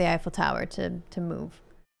wait for the Eiffel Tower to move.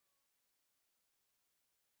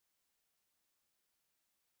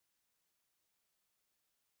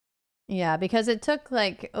 Yeah, because it took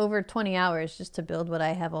like over 20 hours just to build what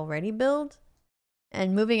I have already built.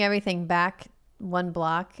 And moving everything back one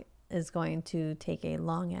block is going to take a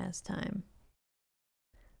long ass time.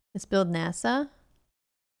 Let's build NASA.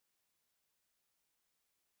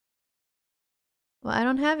 Well, I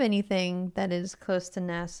don't have anything that is close to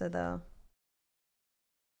NASA though.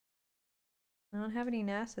 I don't have any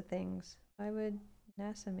NASA things. Why would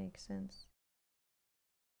NASA make sense?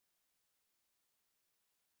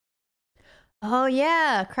 Oh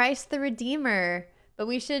yeah, Christ the Redeemer. But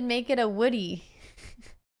we should make it a Woody.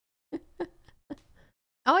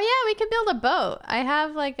 Oh yeah, we could build a boat. I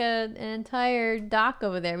have like an entire dock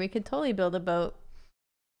over there. We could totally build a boat.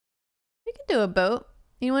 We could do a boat.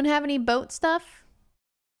 Anyone have any boat stuff?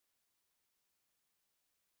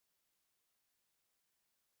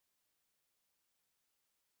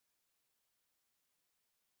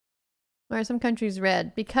 Why are some countries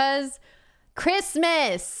red? Because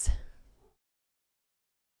Christmas!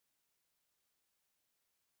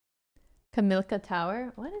 Kamilka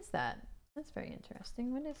Tower? What is that? That's very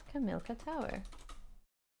interesting. What is Kamilka Tower?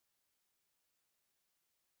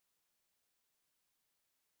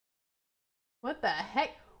 What the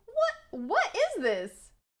heck? What is this?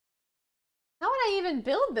 How would I even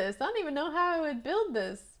build this? I don't even know how I would build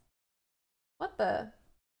this. What the?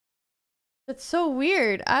 That's so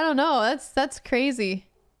weird. I don't know. That's crazy.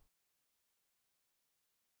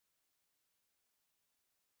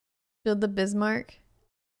 Build the Bismarck.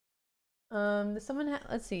 Does someone have,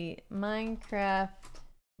 let's see, Minecraft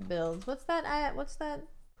builds. What's that at? What's that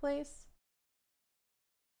place?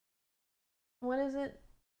 What is it?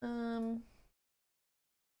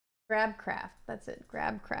 Grabcraft. That's it.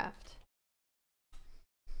 Grabcraft.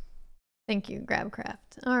 Thank you,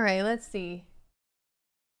 Grabcraft. All right, let's see.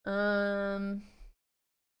 Boat.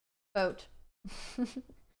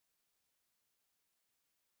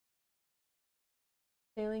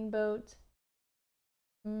 Sailing boat.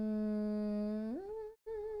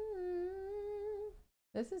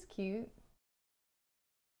 This is cute.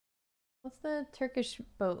 What's the Turkish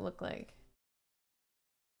boat look like?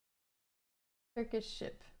 Turkish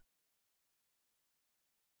ship.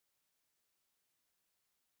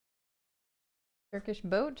 Turkish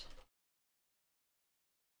boat?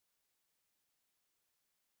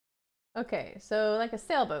 Okay, so like a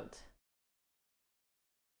sailboat.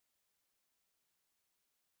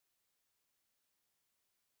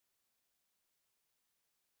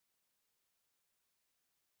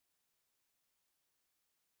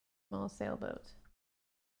 Small sailboat.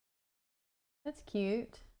 That's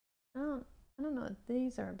cute. I don't know what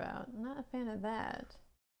these are about. I'm not a fan of that.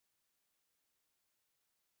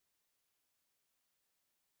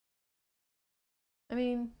 I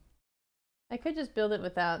mean, I could just build it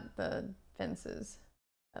without the fences.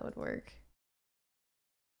 That would work.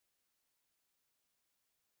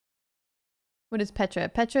 What is Petra?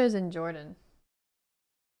 Petra is in Jordan.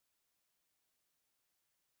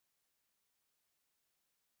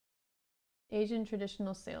 Asian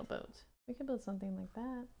traditional sailboat. We could build something like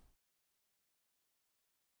that.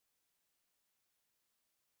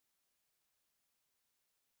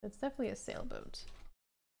 It's definitely a sailboat.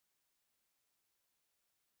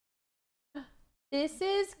 This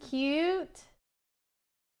is cute.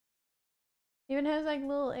 Even has like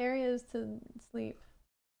little areas to sleep.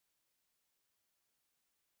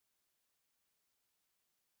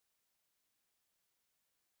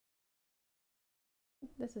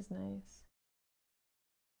 This is nice.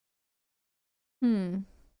 The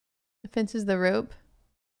fence is the rope.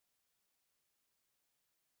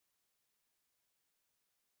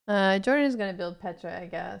 Jordan is gonna build Petra, I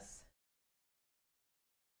guess.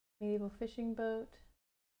 Medieval fishing boat.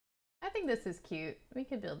 I think this is cute. We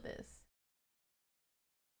could build this.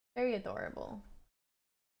 Very adorable.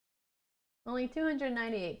 Only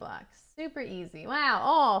 298 blocks. Super easy. Wow.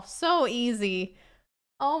 Oh, so easy.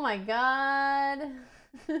 Oh my god.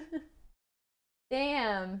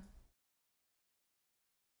 Damn.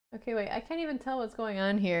 Okay, wait. I can't even tell what's going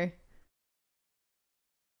on here.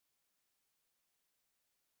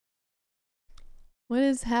 What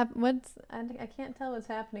is I can't tell what's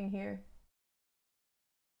happening here.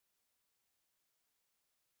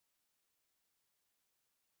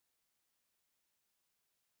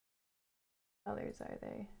 Colors are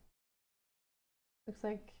they? Looks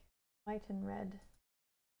like white and red.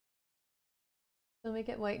 So make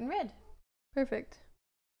it white and red. Perfect.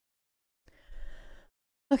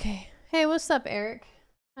 Okay. Hey, what's up, Eric?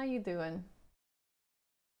 How you doing?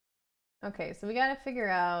 Okay, so we gotta figure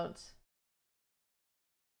out.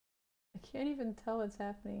 I can't even tell what's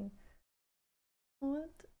happening.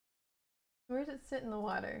 What? Where does it sit in the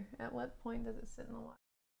water? At what point does it sit in the water?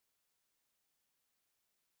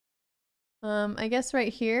 I guess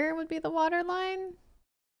right here would be the water line.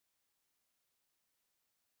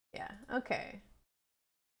 Yeah, okay.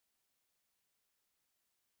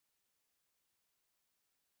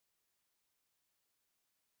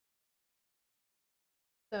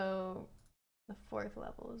 So the fourth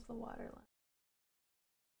level is the water line.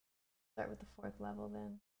 Start with the fourth level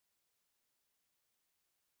then.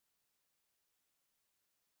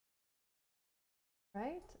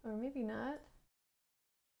 Right? Or maybe not.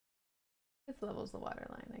 Fifth level is the water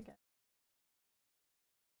line, I guess.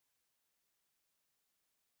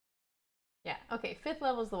 Yeah, okay, fifth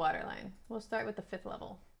level is the water line. We'll start with the fifth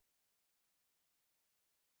level.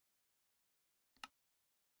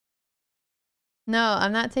 No,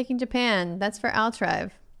 I'm not taking Japan. That's for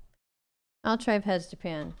Altrive. Altrive has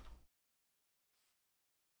Japan.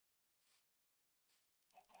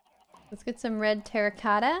 Let's get some red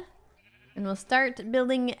terracotta and we'll start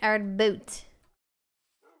building our boat.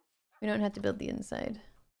 We don't have to build the inside.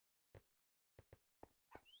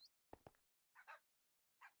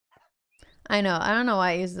 I know. I don't know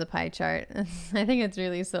why it uses a pie chart. I think it's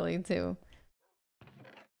really silly too.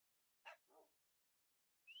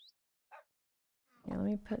 Here, let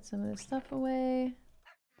me put some of this stuff away.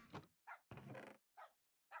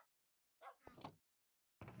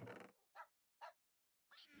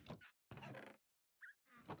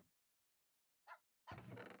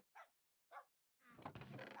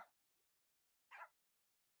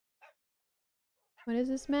 What is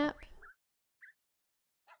this map?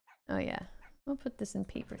 Oh yeah. We'll put this in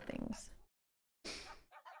paper things.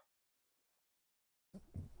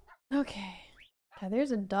 Okay. God,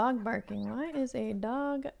 there's a dog barking. Why is a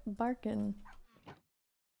dog barking?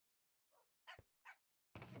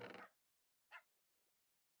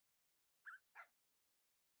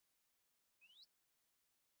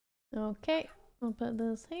 Okay. We'll put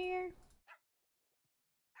this here.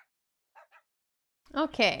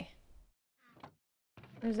 Okay.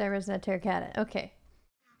 There's that resin terracotta. Okay.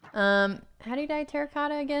 How do you dye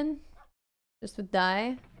terracotta again? Just with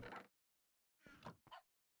dye?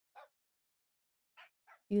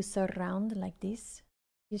 You surround like this?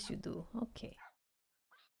 Yes, you do. Okay.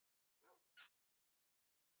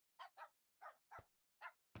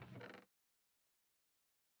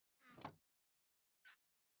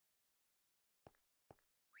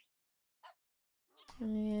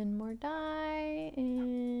 And more dye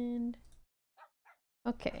and...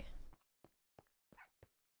 Okay.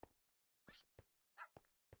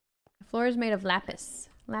 The floor is made of lapis.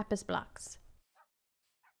 Lapis blocks.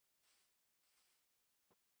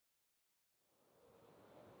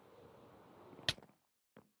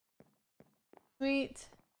 Sweet.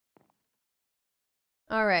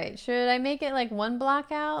 All right, should I make it like 1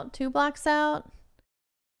 block out, 2 blocks out?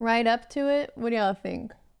 Right up to it? What do y'all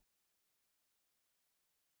think?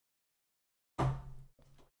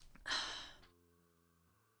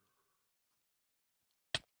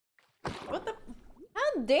 What the?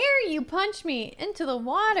 How dare you punch me into the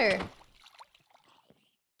water?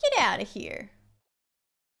 Get out of here.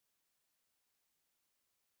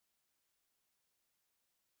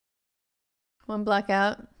 One block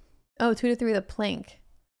out. Oh, 2 to 3 the plank.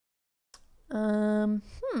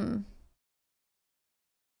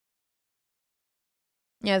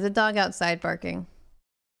 Yeah, there's a dog outside barking.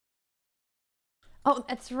 Oh,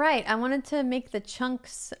 that's right. I wanted to make the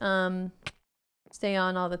chunks stay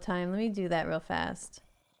on all the time. Let me do that real fast.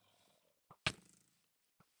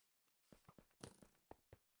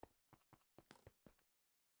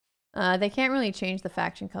 They can't really change the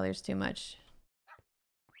faction colors too much.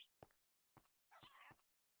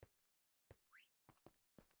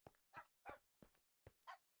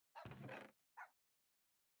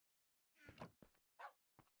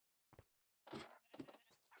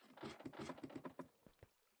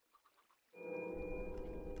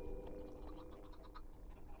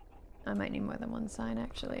 I might need more than one sign,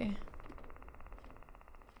 actually.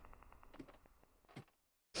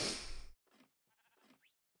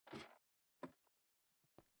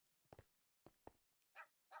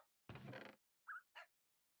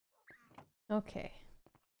 Okay.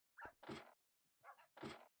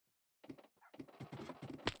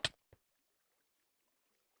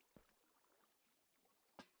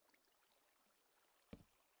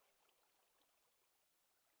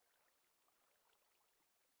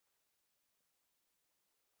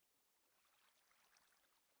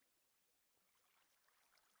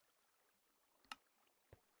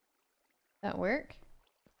 That work?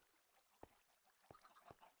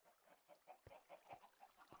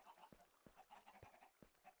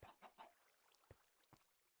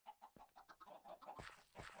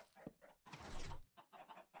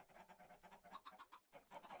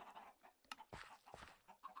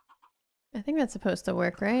 I think that's supposed to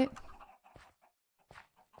work, right?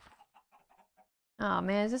 Oh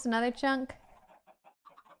man, is this another chunk?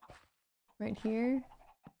 Right here?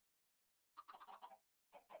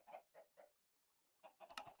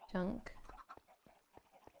 Chunk.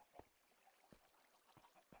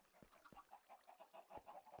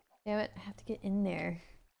 Damn it, I have to get in there.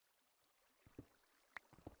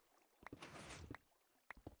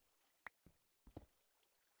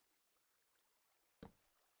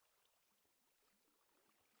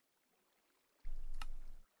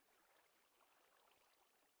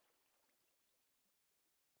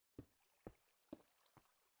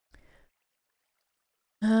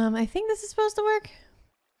 I think this is supposed to work.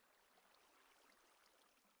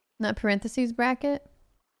 Not parentheses bracket.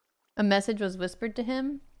 A message was whispered to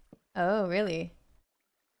him. Oh, really?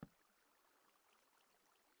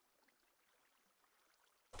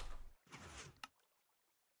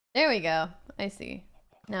 There we go. I see.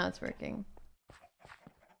 Now it's working.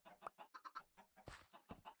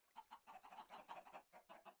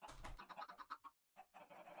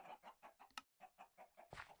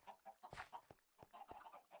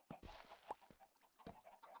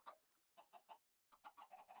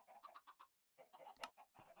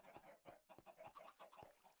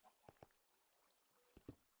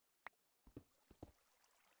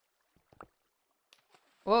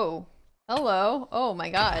 Whoa. Hello. Oh my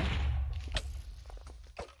god.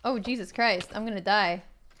 Oh, Jesus Christ. I'm gonna die.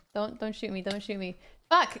 Don't shoot me. Don't shoot me.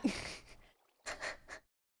 Fuck!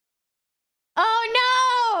 Oh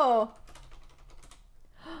no!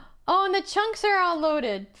 Oh, and the chunks are all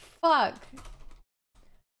loaded. Fuck.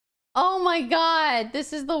 Oh my god.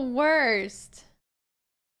 This is the worst.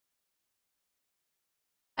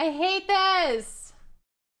 I hate this!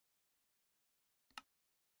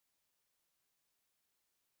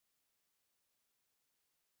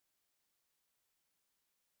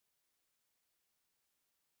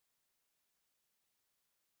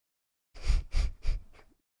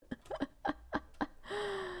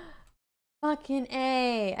 Fucking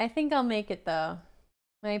A. I think I'll make it though.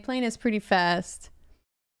 My plane is pretty fast.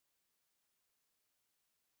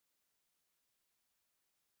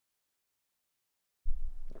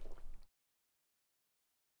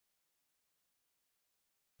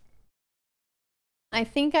 I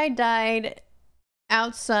think I died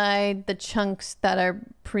outside the chunks that are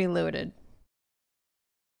preloaded.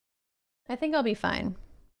 I think I'll be fine.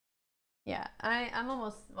 Yeah, I'm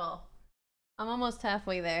almost, well, I'm almost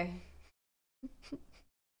halfway there.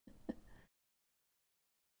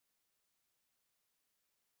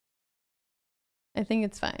 I think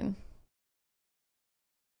it's fine.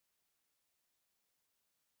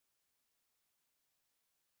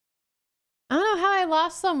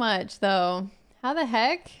 lost so much, though? How the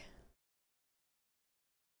heck?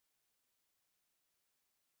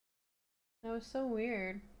 That was so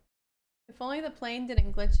weird. If only the plane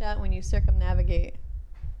didn't glitch out when you circumnavigate.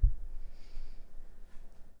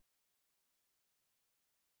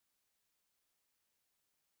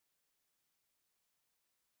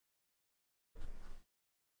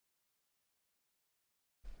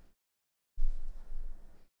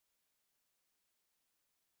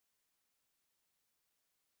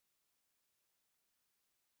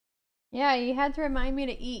 Yeah, you had to remind me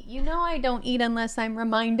to eat. You know I don't eat unless I'm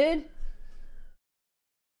reminded.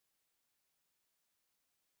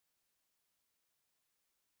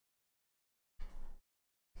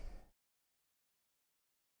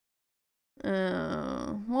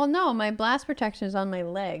 Well, no, my blast protection is on my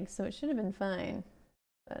leg, so it should have been fine.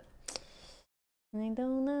 But I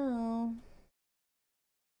don't know.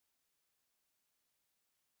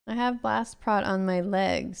 I have blast prot on my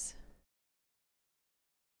legs.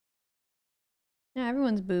 Yeah,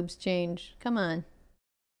 everyone's boobs change. Come on.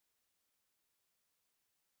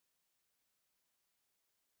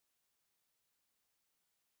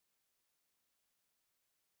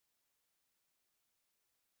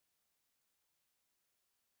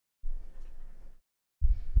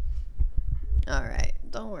 All right,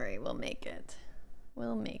 don't worry, we'll make it.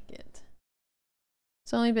 We'll make it.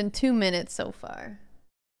 It's only been 2 minutes so far.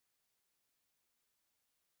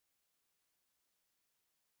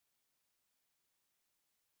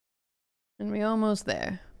 And we're almost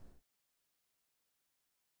there.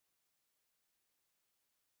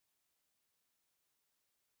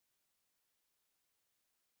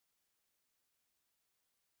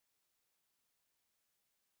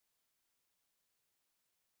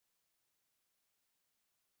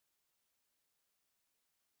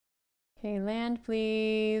 Okay, land,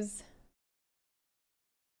 please.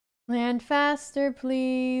 Land faster,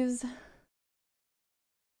 please.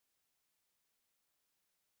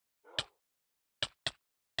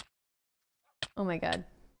 Oh my god.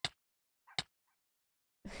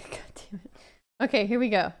 God damn it. Okay, here we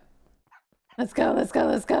go. Let's go, let's go,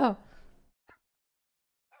 let's go.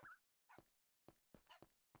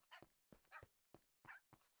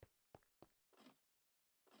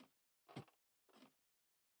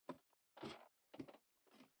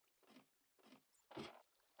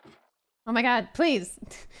 Oh my god, please.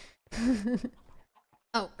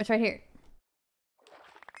 Oh, it's right here.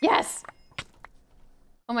 Yes!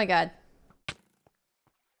 Oh my god.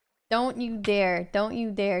 Don't you dare. Don't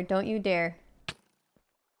you dare. Don't you dare.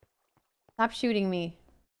 Stop shooting me.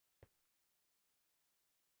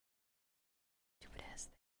 Stupid ass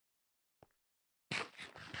thing.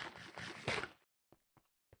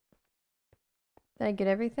 Did I get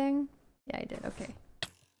everything? Yeah, I did. Okay.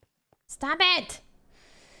 Stop it!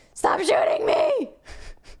 Stop shooting me!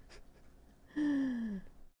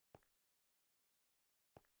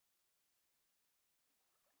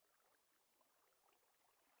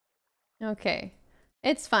 Okay.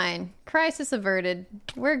 It's fine. Crisis averted.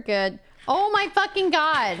 We're good. Oh my fucking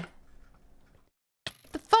god!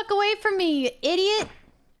 Get the fuck away from me, you idiot!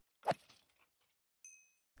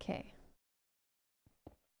 Okay.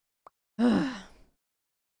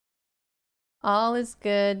 All is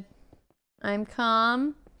good. I'm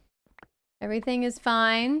calm. Everything is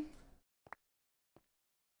fine.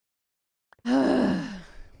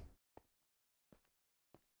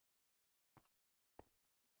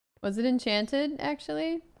 Was it enchanted,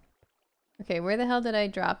 actually? Okay, where the hell did I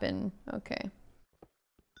drop in? Okay.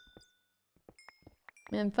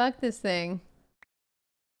 Man, fuck this thing.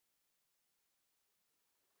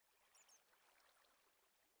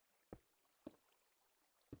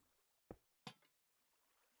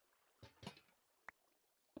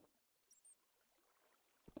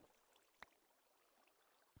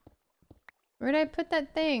 Where did I put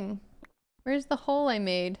that thing? Where's the hole I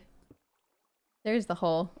made? There's the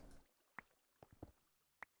hole.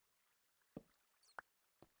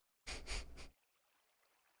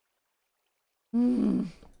 Hmm.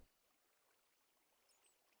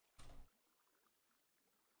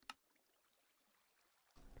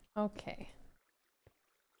 Okay.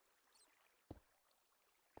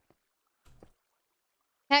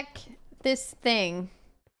 Heck this thing.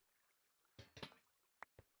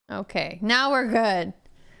 Okay, now we're good.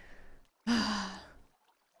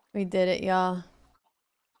 We did it, y'all.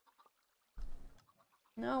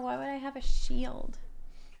 No, why would I have a shield?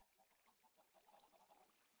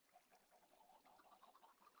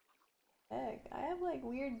 Heck, I have like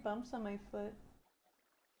weird bumps on my foot.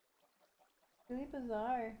 Really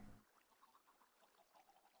bizarre.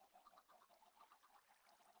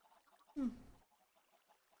 Hmm.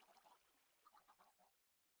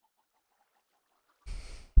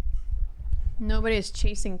 Nobody is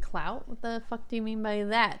chasing clout? What the fuck do you mean by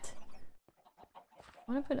that?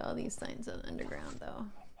 I want to put all these signs on underground though.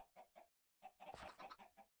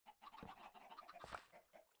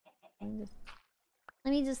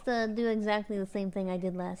 Let me just do exactly the same thing I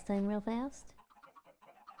did last time real fast.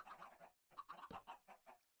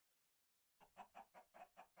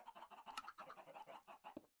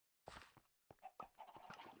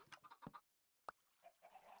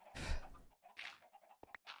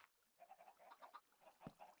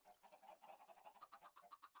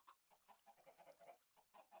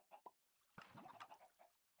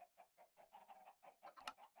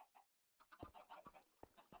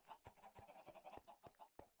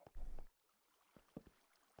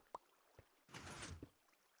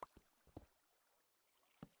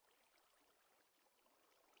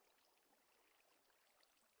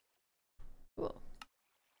 Cool.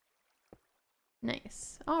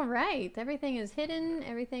 Nice. All right. Everything is hidden.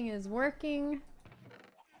 Everything is working.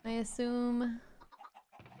 I assume.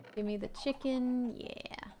 Give me the chicken.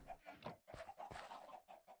 Yeah.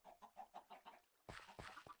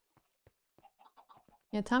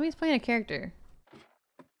 Yeah, Tommy's playing a character.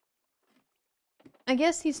 I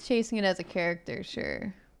guess he's chasing it as a character,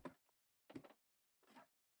 sure.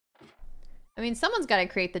 I mean, someone's got to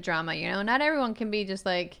create the drama, you know? Not everyone can be just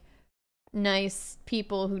like nice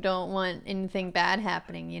people who don't want anything bad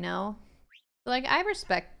happening, you know? Like, I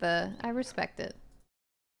respect it.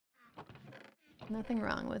 Nothing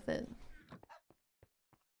wrong with it.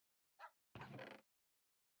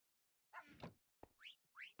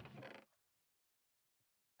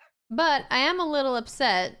 But I am a little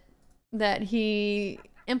upset that he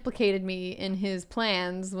implicated me in his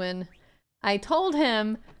plans when I told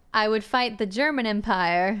him I would fight the German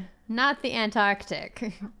Empire, not the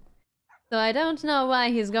Antarctic. So I don't know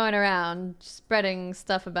why he's going around spreading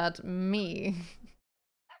stuff about me.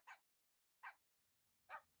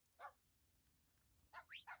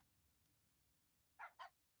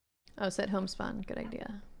 Oh, set home spawn. Good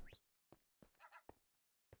idea.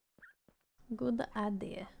 Good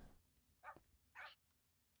idea.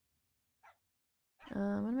 What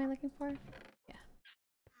am I looking for? Yeah.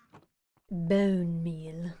 Bone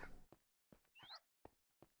meal.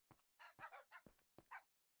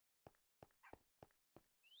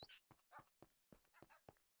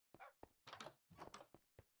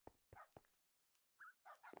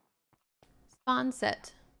 Spawn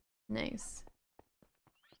set. Nice.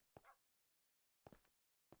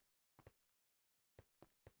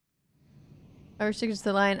 Or should just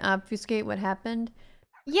the line obfuscate what happened?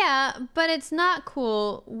 Yeah, but it's not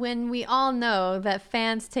cool when we all know that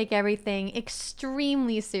fans take everything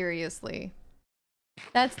extremely seriously.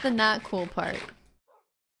 That's the not cool part.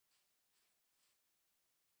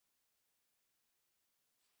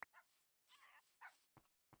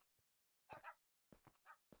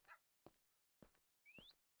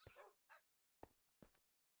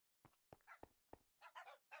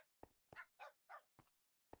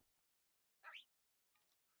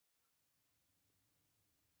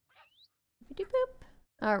 Boop.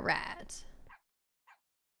 All right.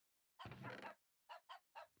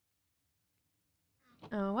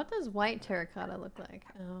 Oh, what does white terracotta look like?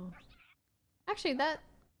 Oh, actually, that.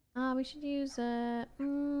 We should use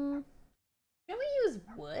Can we use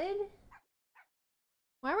wood?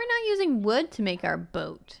 Why are we not using wood to make our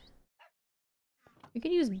boat? We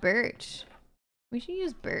could use birch. We should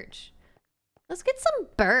use birch. Let's get some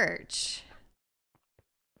birch.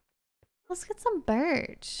 Let's get some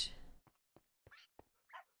birch.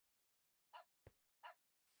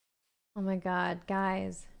 Oh my god,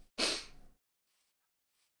 guys.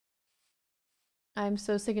 I'm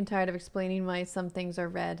so sick and tired of explaining why some things are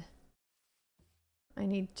red. I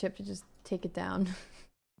need Chip to just take it down.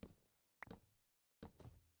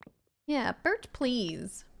 Yeah, birch,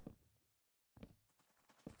 please.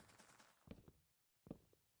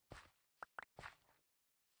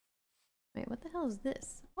 Wait, what the hell is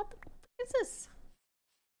this? What the fuck is this?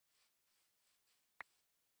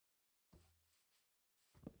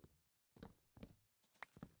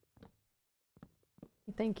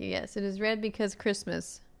 Thank you. Yes, it is red because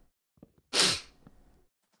Christmas.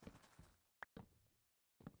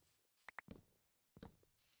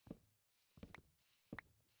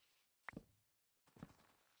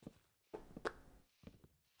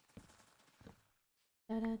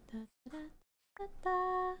 All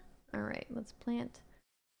right, let's plant.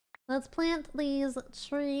 Let's plant these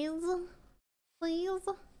trees, please.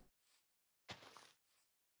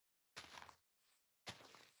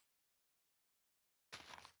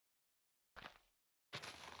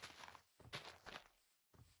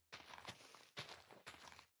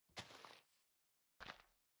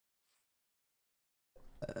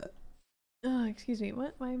 excuse me.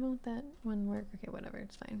 What? Why won't that one work? Okay, whatever.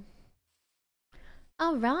 It's fine.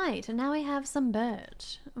 All right, and now we have some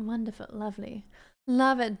birch. Wonderful, lovely.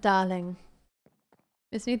 Love it, darling.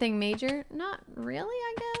 Is anything major? Not really,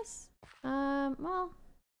 I guess. Well,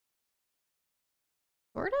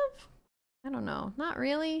 sort of? I don't know. Not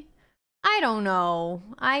really. I don't know.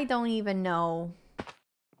 I don't even know.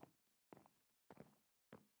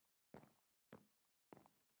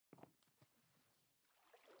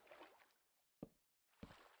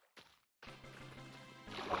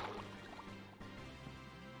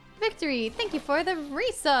 Victory! Thank you for the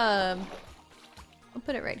resub! I'll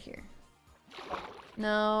put it right here.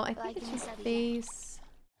 No, I think it should face...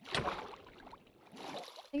 I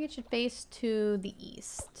think it should face to the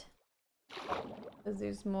east. Because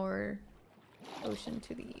there's more ocean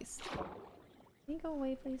to the east. Can you go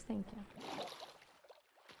away, please? Thank you.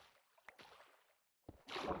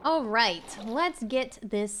 Alright, let's get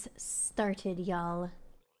this started, y'all.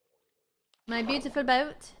 My beautiful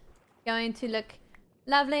boat going to look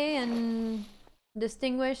lovely and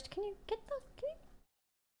distinguished. Can you get the...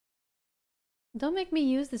 Don't make me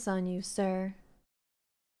use this on you, sir.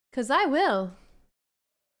 'Cause I will.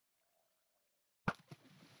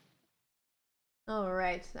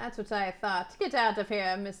 Alright, that's what I thought. Get out of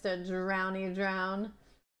here, Mr. Drowny Drown.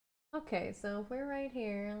 Okay, so if we're right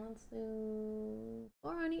here, let's do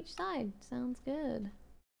 4 on each side. Sounds good.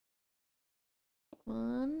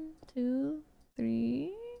 1, 2,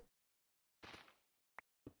 3,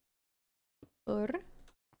 4.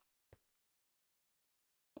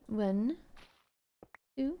 1,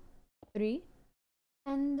 2, 3,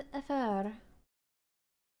 and a 4.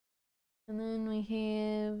 And then we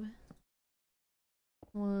have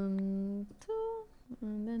 1, 2,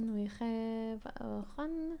 and then we have a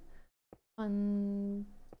 1, 1,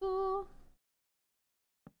 2,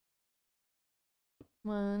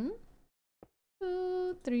 1,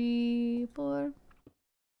 2, 3, 4,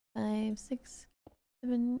 5, 6,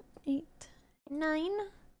 7, 8, 9.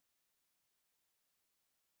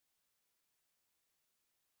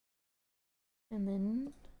 And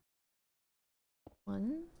then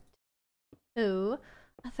 1, 2,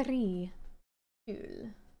 3. Cool.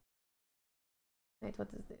 Wait, what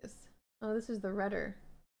is this? Oh, this is the rudder.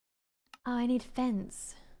 Oh, I need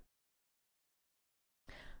fence.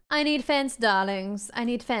 I need fence, darlings. I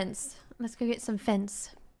need fence. Let's go get some fence.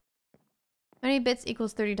 How many bits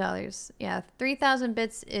equals $30? Yeah, 3,000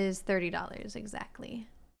 bits is $30, exactly.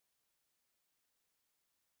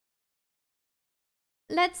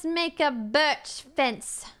 Let's make a birch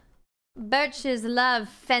fence. Birches love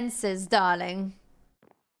fences, darling.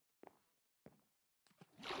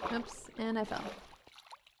 Oops, and I fell.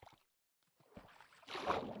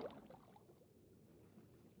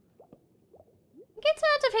 Get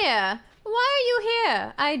out of here! Why are you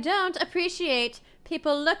here? I don't appreciate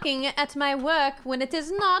people looking at my work when it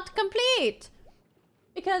is not complete.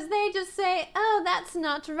 Because they just say, oh, that's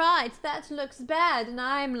not right, that looks bad. And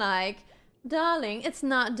I'm like, darling, it's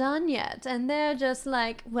not done yet. And they're just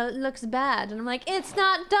like, well, it looks bad. And I'm like, it's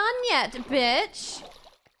not done yet, bitch.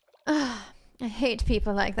 Ugh, I hate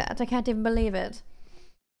people like that. I can't even believe it.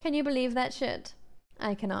 Can you believe that shit?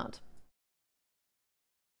 I cannot.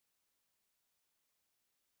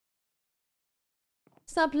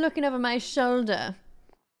 Stop looking over my shoulder.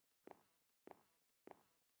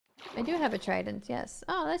 I do have a trident, yes.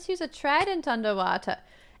 Oh, let's use a trident underwater.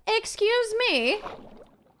 Excuse me?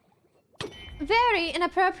 Very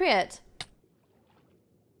inappropriate.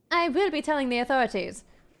 I will be telling the authorities.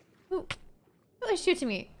 Who is shooting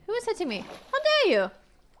me? Who is hitting me? How dare you?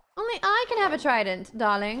 Only I can have a trident,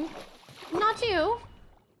 darling. Not you.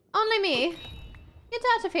 Only me. Get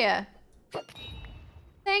out of here.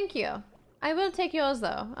 Thank you. I will take yours,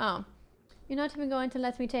 though. Oh. You're not even going to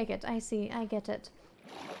let me take it. I see. I get it.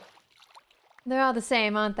 They're all the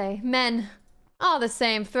same, aren't they? Men. All the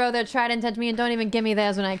same. Throw their trident at me and don't even give me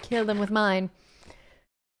theirs when I kill them with mine.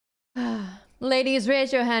 Ladies,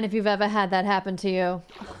 raise your hand if you've ever had that happen to you.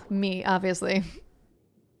 Me, obviously.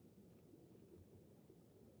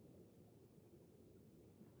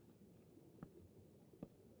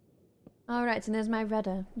 Alright, so there's my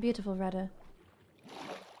rudder. Beautiful rudder.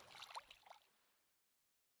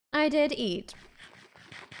 I did eat.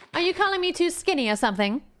 Are you calling me too skinny or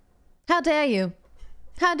something? How dare you?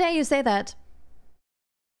 How dare you say that?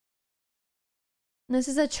 This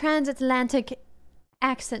is a transatlantic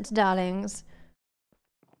accent, darlings.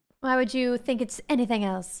 Why would you think it's anything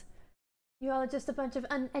else? You all are just a bunch of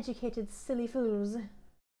uneducated, silly fools.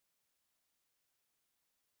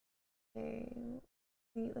 Okay,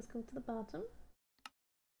 let's go to the bottom.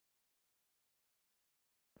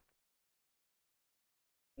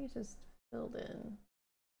 You just Filled in.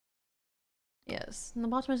 Yes, and the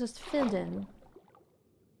bottom is just filled in.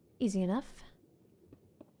 Easy enough.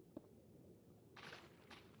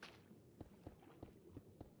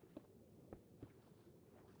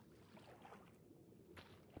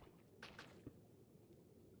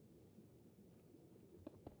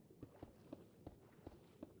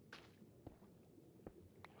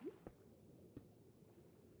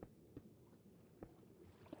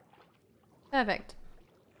 Perfect.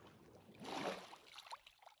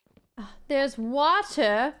 There's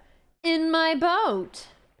water in my boat.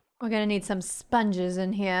 We're gonna need some sponges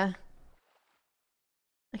in here.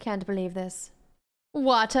 I can't believe this.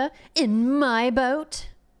 Water in my boat?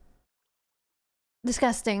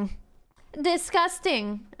 Disgusting.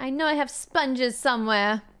 Disgusting. I know I have sponges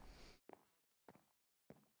somewhere.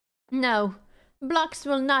 No. Blocks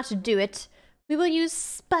will not do it. We will use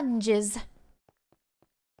sponges.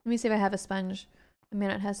 Let me see if I have a sponge. I may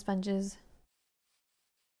not have sponges.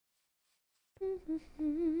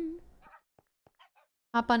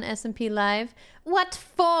 Hop on SMP Live. What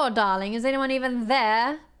for, darling? Is anyone even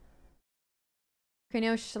there?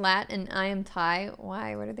 Cranio Schlatt and I am Thai.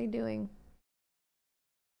 Why? What are they doing?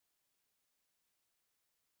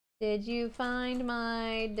 Did you find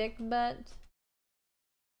my dick butt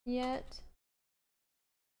yet?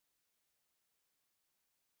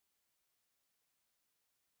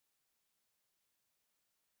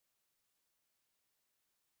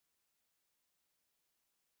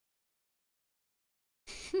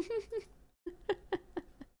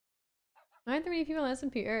 Why aren't there many people on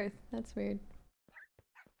SMP Earth? That's weird.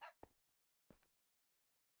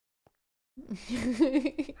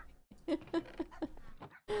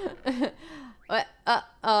 What? Oh,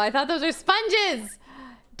 I thought those were sponges!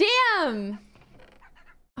 Damn!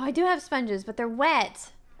 Oh, I do have sponges, but they're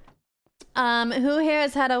wet. Who here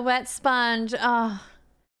has had a wet sponge? Oh,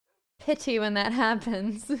 pity when that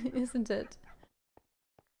happens, isn't it?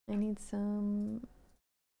 I need some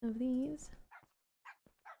of these.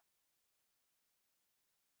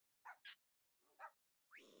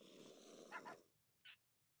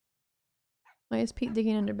 Why is Pete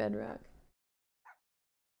digging under bedrock?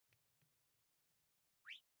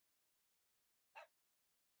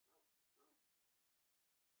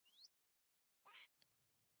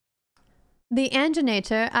 The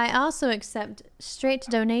Anginator, I also accept straight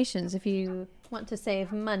donations if you want to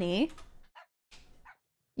save money.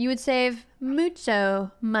 You would save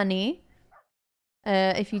mucho money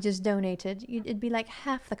if you just donated. It'd be like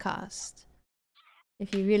half the cost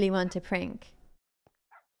if you really want to prank.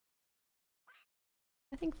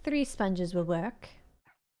 I think 3 sponges will work.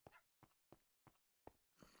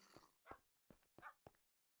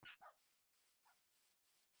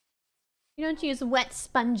 You don't use wet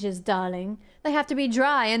sponges, darling. They have to be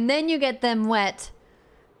dry and then you get them wet.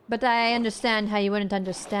 But I understand how you wouldn't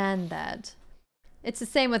understand that. It's the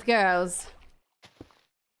same with girls.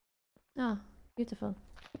 Oh, beautiful.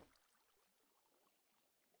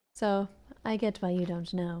 So, I get why you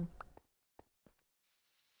don't know.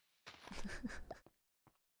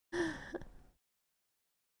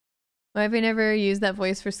 Why have we never used that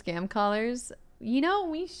voice for scam callers? You know,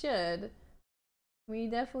 we should. We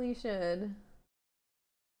definitely should.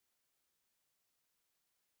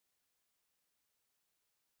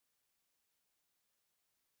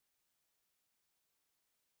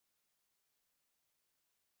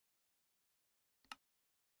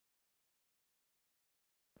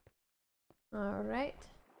 All right.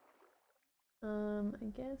 I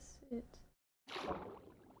guess it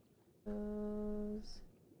goes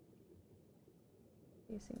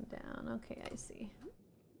facing down. Okay, I see.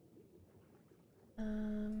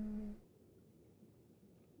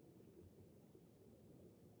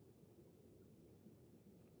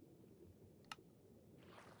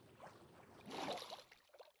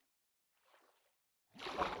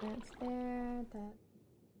 That's there. That.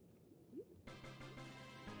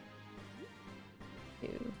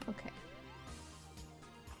 2. Okay.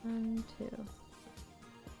 1, 2.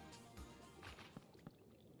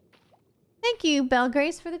 Thank you,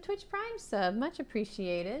 Belgrace, for the Twitch Prime sub. Much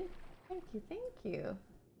appreciated. Thank you, thank you.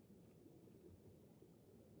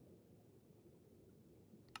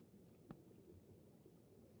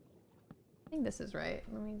 I think this is right.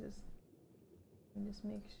 Let me just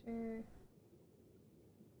make sure.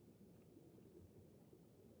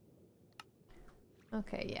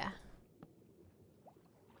 Okay, yeah.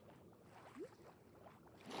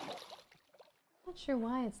 Not sure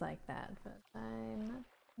why it's like that, but I'm not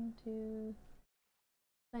going to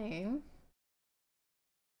claim.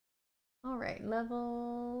 All right,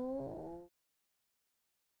 level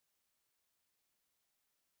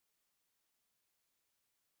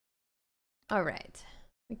All right.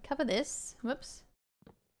 We cover this. Whoops.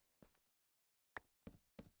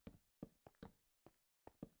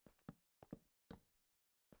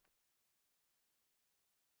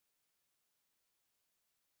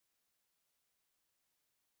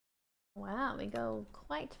 Wow, we go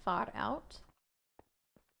quite far out.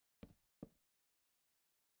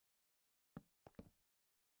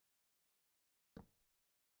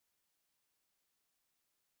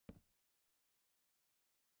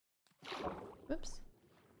 Whoops.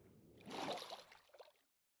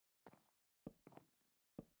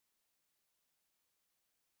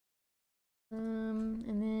 And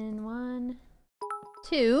then 1,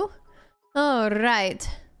 2. All right.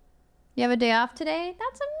 You have a day off today?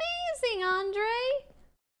 That's amazing, Andre.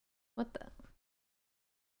 What the?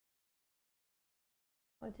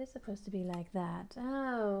 Oh, it is supposed to be like that.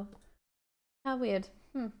 Oh, how weird.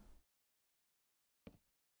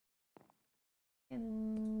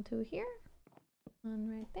 And 2 here. 1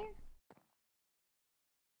 right there.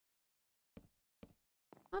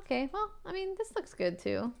 Okay, well, I mean, this looks good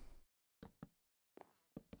too.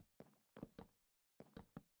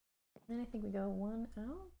 Then I think we go 1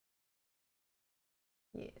 out.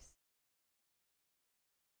 Yes.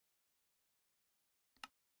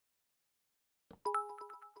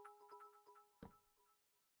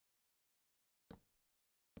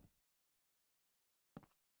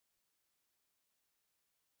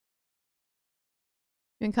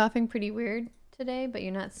 You've been coughing pretty weird today, but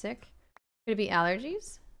you're not sick. Could it be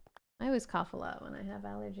allergies? I always cough a lot when I have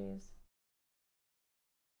allergies.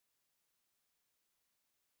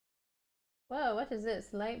 Whoa, what is this?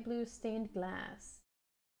 Light blue stained glass.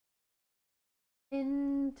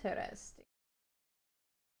 Interesting.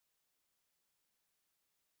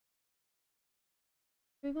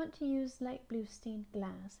 Do we want to use light blue stained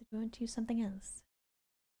glass, or do we want to use something else?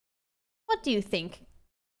 What do you think,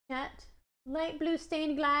 chat? Light blue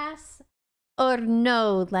stained glass or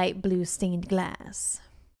no light blue stained glass?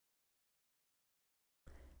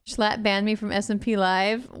 Schlatt banned me from SMP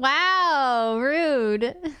Live. Wow, rude.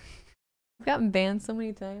 I've gotten banned so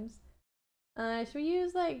many times. Should we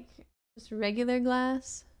use like just regular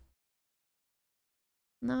glass?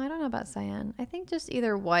 No, I don't know about cyan. I think just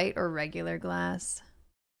either white or regular glass.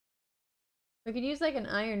 We could use like an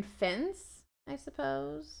iron fence, I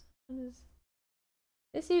suppose. What is...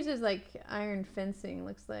 This uses like iron fencing,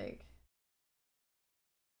 looks like.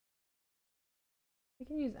 We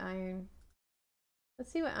can use iron.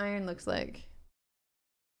 Let's see what iron looks like.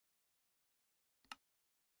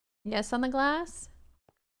 Yes on the glass?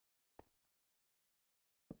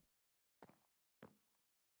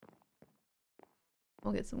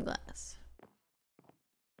 We'll get some glass.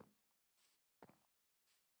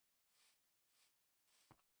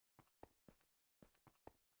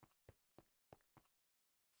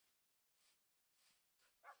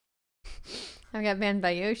 I got banned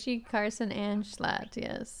by Yoshi, Carson, and Schlatt,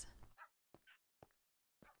 yes.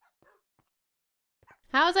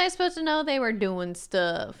 How was I supposed to know they were doing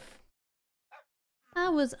stuff?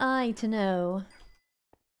 How was I to know?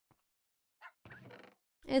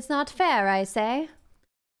 It's not fair, I say.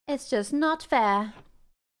 It's just not fair.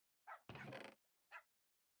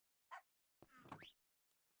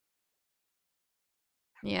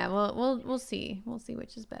 Yeah, we'll see. We'll see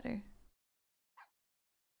which is better.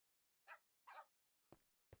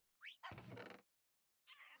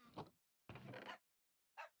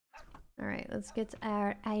 All right, let's get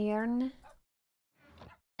our iron.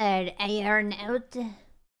 Our iron out. How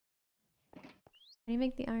do you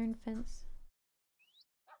make the iron fence?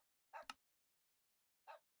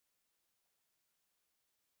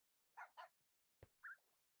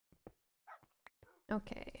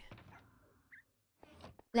 Okay.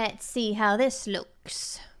 Let's see how this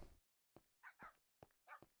looks.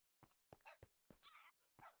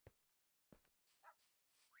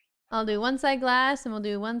 I'll do one side glass and we'll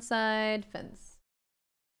do one side fence.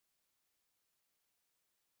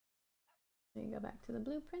 Then you go back to the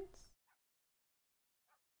blueprints.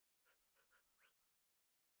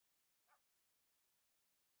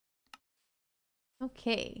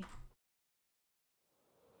 Okay.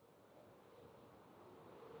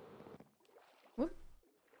 Whoop.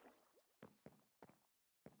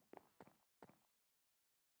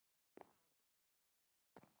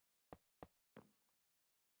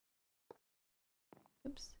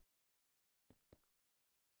 Oops.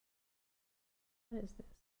 What is this?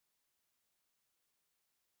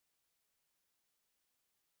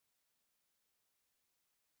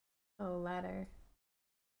 Oh, ladder.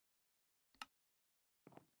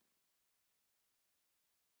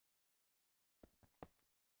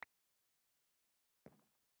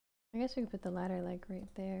 I guess we could put the ladder like right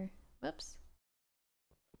there. Whoops.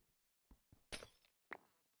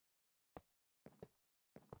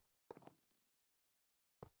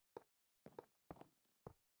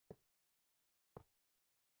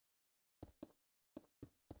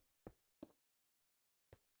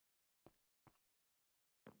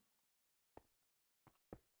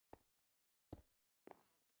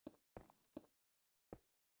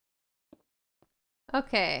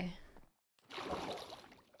 Okay.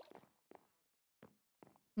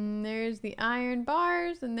 And there's the iron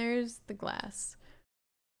bars and there's the glass.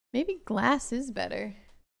 Maybe glass is better.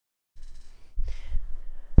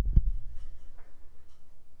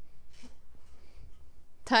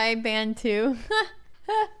 Tie band too.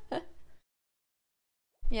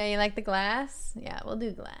 Yeah, you like the glass? Yeah, we'll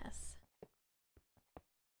do glass.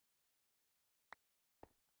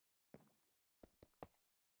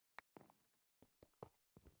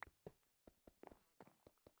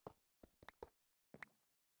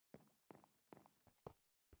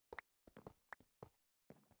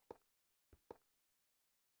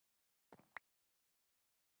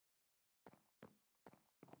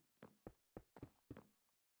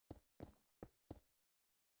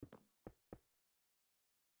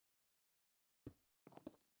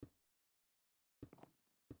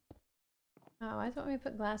 Oh, why don't we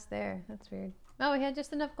put glass there? That's weird. Oh, we had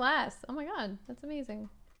just enough glass. Oh my god, that's amazing.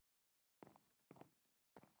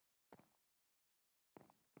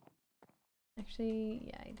 Actually,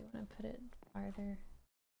 yeah, I do want to put it farther.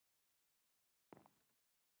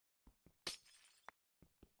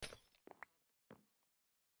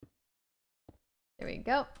 There we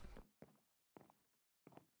go.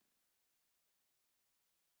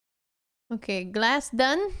 Okay, glass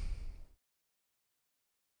done.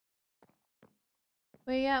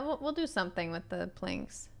 Well, yeah, we'll do something with the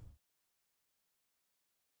planks.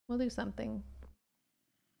 We'll do something.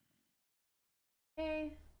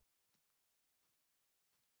 Okay.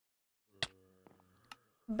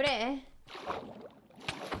 Bre.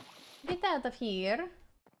 Get out of here.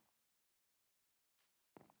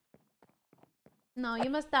 No, you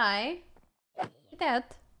must die. Get out.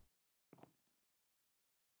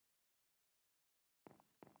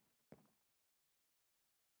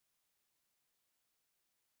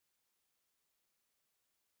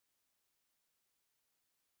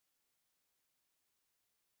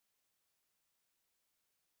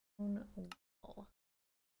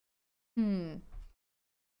 Hmm.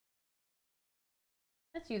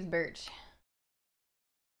 Let's use birch.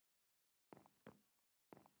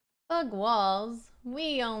 Bug walls.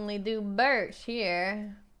 We only do birch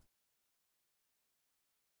here.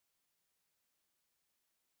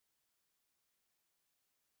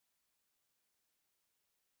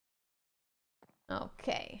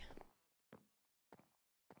 Okay.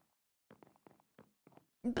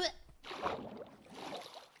 Blech.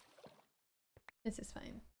 This is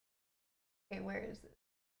fine. Okay, where is it?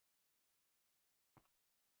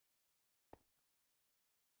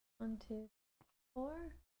 1, 2, 4.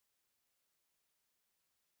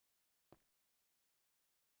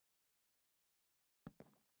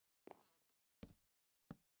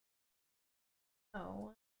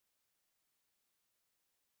 Oh.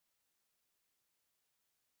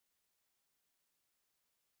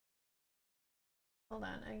 Hold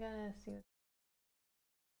on, I gotta see what.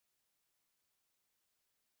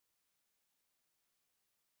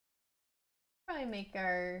 Probably make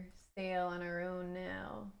our sail on our own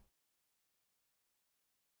now.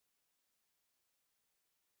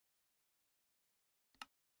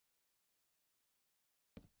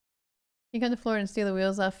 You come to Florida and steal the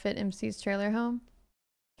wheels off Fit MC's trailer home?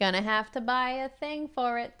 Gonna have to buy a thing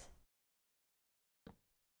for it.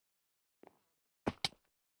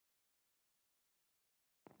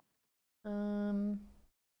 Let's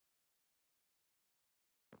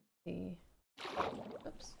see.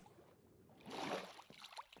 Oops.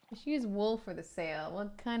 We should use wool for the sail.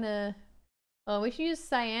 What kind of... Oh, we should use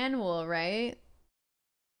cyan wool, right?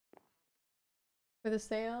 For the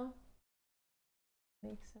sail?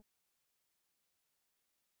 Makes sense.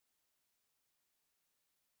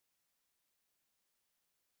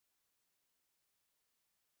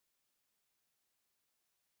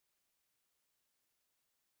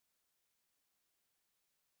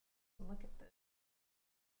 Look at this.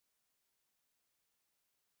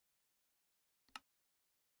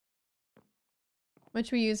 What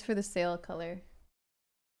should we use for the sail color?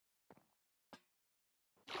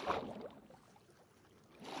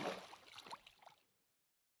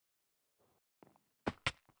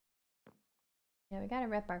 Yeah, we gotta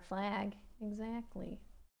rep our flag. Exactly.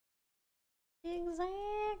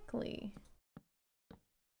 Exactly.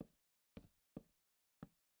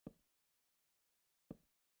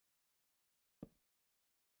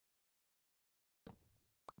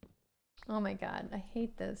 Oh my god, I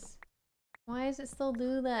hate this. Why does it still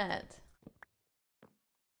do that?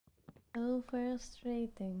 So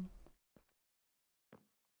frustrating.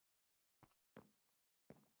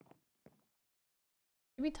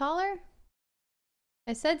 Should be taller?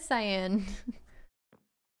 I said cyan.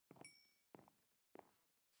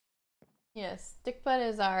 Yes, Dickboat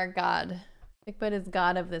is our god. Dickboat is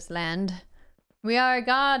god of this land. We are a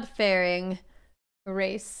god-faring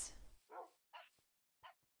race.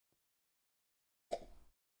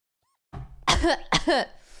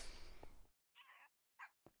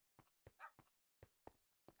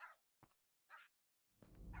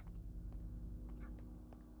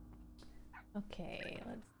 Okay,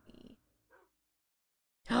 let's see.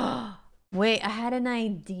 Wait, I had an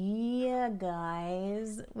idea,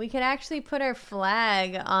 guys. We could actually put our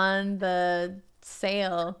flag on the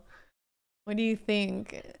sail. What do you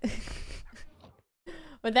think?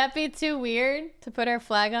 Would that be too weird to put our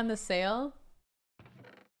flag on the sail?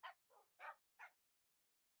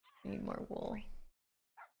 Need more wool.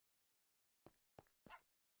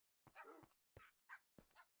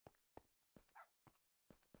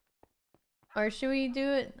 Or should we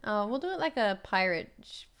do it? We'll do it like a pirate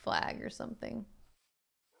flag or something.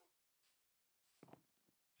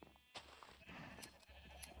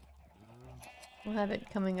 We'll have it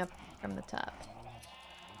coming up from the top.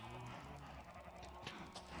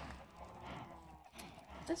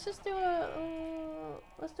 Let's just do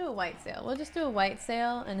let's do a white sail. We'll just do a white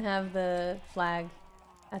sail and have the flag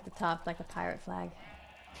at the top like a pirate flag.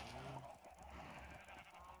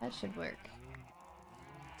 That should work.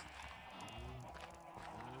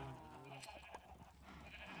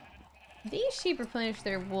 These sheep replenish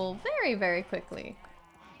their wool very, very quickly.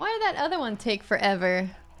 Why did that other one take forever?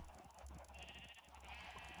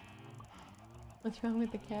 What's wrong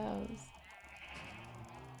with the cows?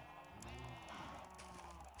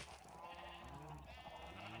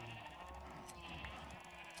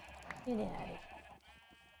 Get out of here.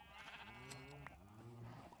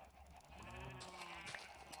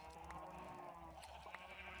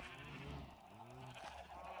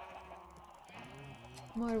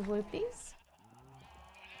 More whoopies?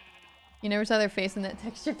 You never saw their face in that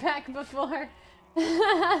texture pack before?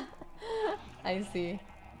 I see.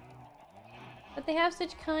 But they have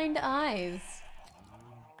such kind eyes.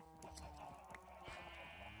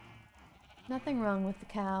 Nothing wrong with the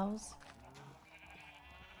cows.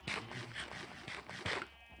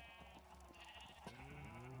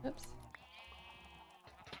 Oops.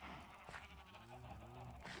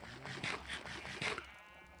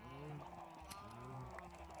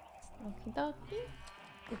 Okie dokie.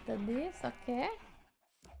 Get this, okay.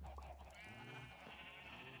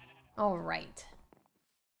 Alright.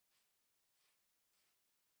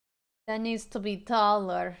 That needs to be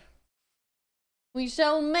taller. We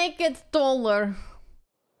shall make it taller.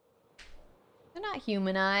 They're not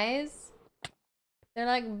human eyes. They're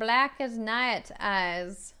like black as night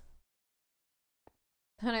eyes.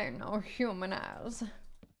 That ain't no human eyes.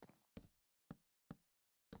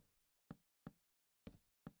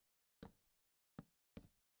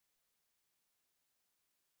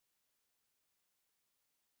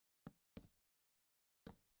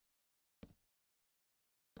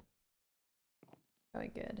 Really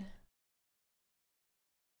good.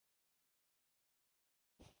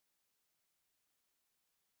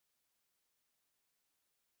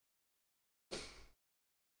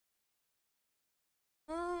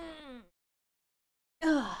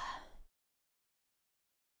 Ugh.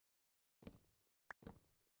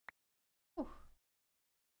 Ooh.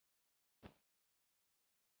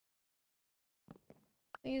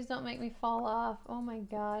 Please don't make me fall off. Oh my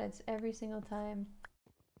god, it's every single time.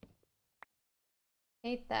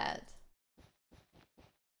 Hate that.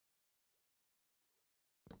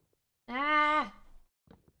 Ah!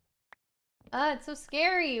 It's so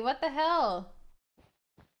scary. What the hell?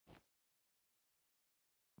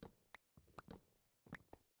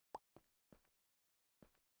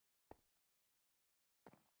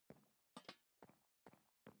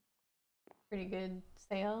 Pretty good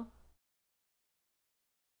sail.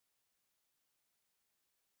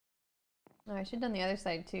 Oh, I should have done the other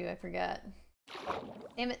side too. I forgot.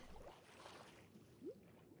 Damn it.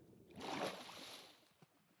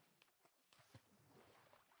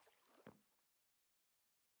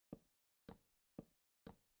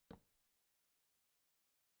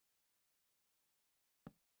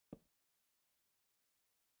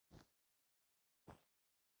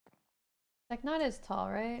 Like, not as tall,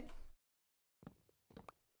 right?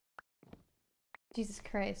 Jesus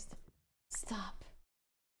Christ. Stop.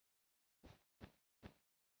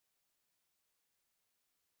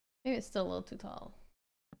 Maybe it's still a little too tall.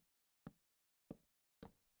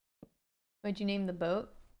 What'd you name the boat?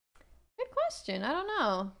 Good question. I don't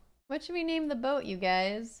know. What should we name the boat, you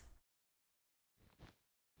guys?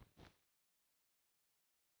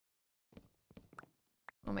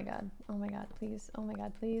 Oh my god. Oh my god, please. Oh my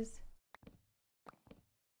god, please.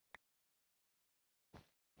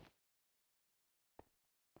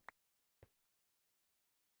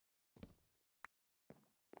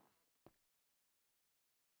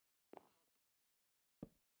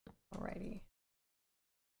 Alrighty.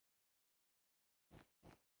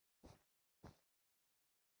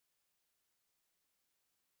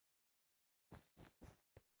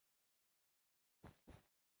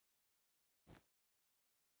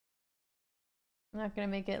 I'm not gonna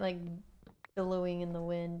make it like billowing in the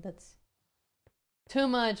wind. That's too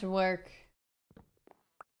much work.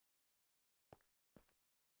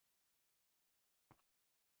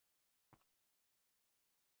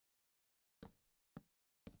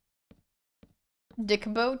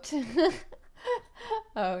 Dickboat?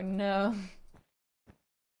 Oh no.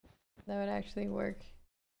 That would actually work.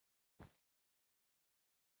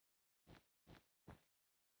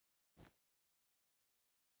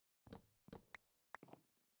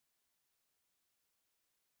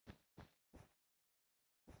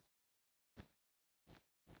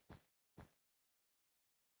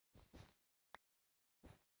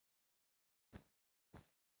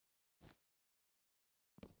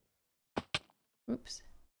 Oops.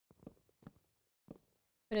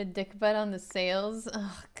 Put a dick butt on the sails?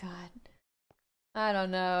 Oh god. I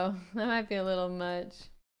don't know. That might be a little much.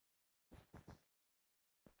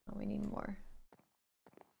 Oh, we need more.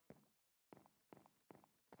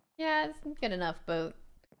 Yeah, it's a good enough boat.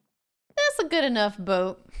 That's a good enough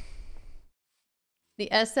boat.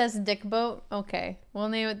 The SS Dickboat? Okay, we'll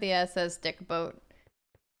name it the SS Dickboat.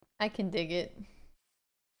 I can dig it.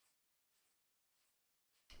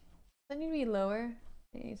 Does that need to be lower?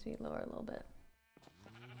 It needs to be lower a little bit.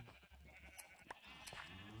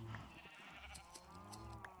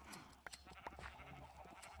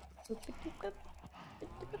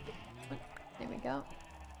 There we go.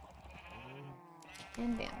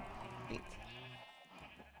 And bam. Sweet.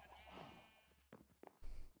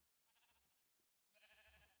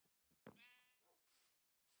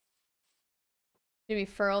 To be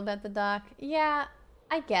furled at the dock? Yeah,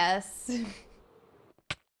 I guess.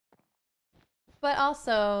 But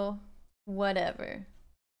also, whatever.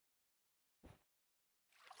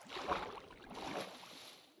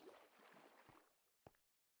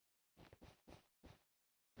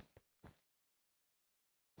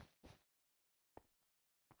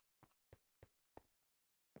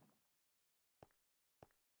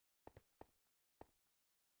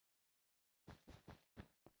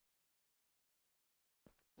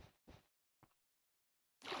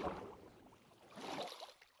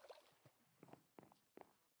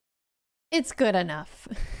 It's good enough.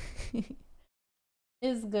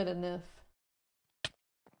 It's good enough.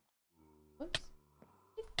 Whoops.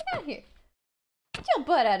 Get out of here. Get your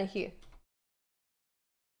butt out of here.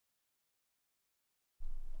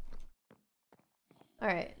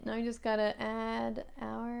 Alright, now we just gotta add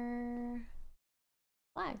our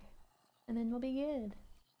flag. And then we'll be good.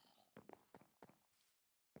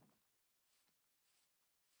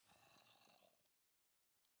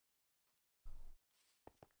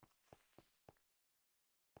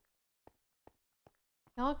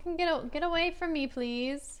 Y'all can get away from me,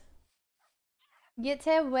 please. Get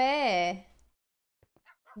away.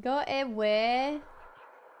 Go away.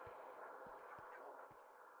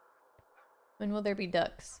 When will there be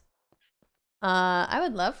ducks? I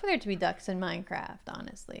would love for there to be ducks in Minecraft,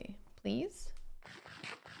 honestly. Please?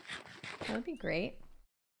 That would be great.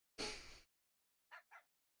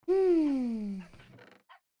 What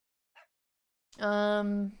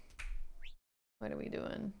are we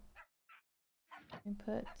doing? I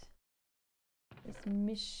put this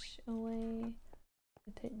mish away.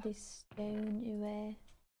 I put this stone away.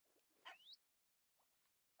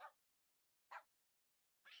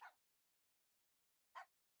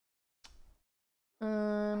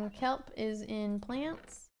 Kelp is in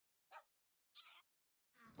plants.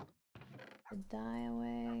 The dye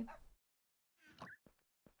away.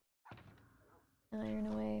 Iron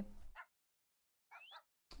away.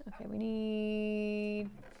 Okay, we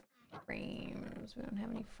need frames. We don't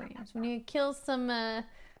have any frames. We need to kill some,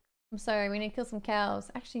 I'm sorry, we need to kill some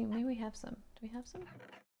cows. Actually, maybe we have some. Do we have some?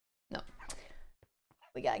 No.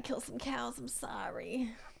 We gotta kill some cows, I'm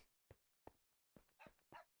sorry.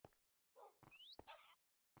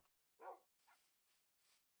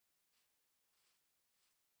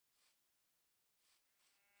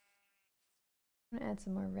 I'm gonna add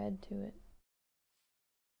some more red to it.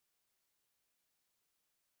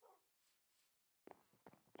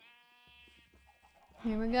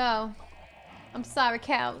 Here we go. I'm sorry,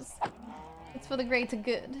 cows. It's for the greater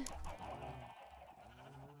good.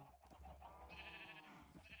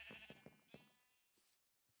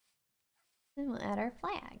 Then we'll add our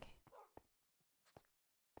flag.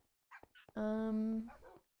 How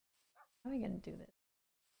are we gonna do this?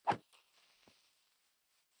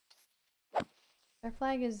 Our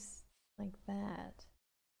flag is like that.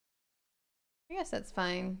 I guess that's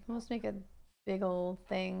fine. Let's make a big old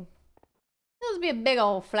thing. Let's be a big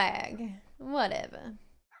old flag. Whatever.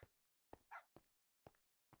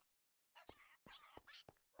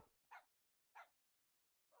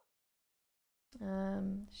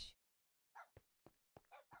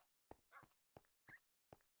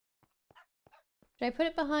 Should I put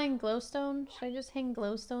it behind glowstone? Should I just hang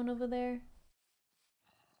glowstone over there?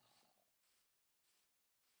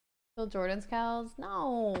 Kill Jordan's cows?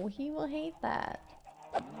 No, he will hate that.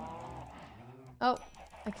 Oh,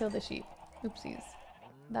 I killed a sheep. Oopsies.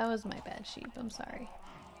 That was my bad sheep. I'm sorry.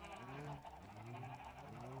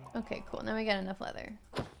 Okay, cool. Now we got enough leather.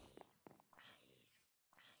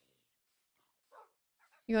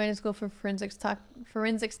 You going to school for forensics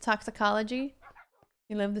toxicology?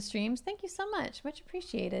 You love the streams? Thank you so much. Much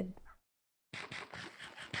appreciated.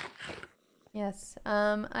 Yes.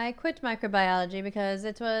 I quit microbiology because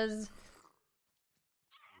it was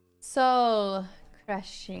soul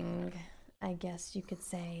crushing, I guess you could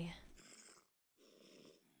say.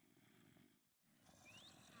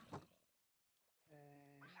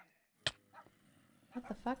 What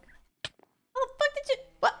the fuck? How the fuck did you...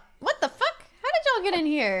 What the fuck? How did y'all get in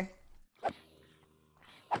here? Get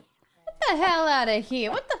the hell out of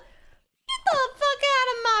here. What the... Get the fuck out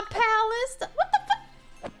of my palace. What the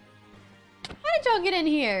fuck? How did y'all get in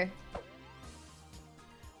here?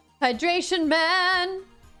 Hydration man.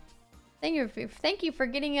 Thank you for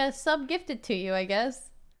getting a sub gifted to you, I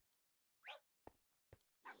guess.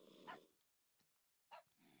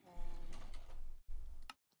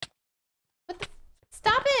 What the...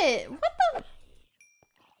 Stop it! What the...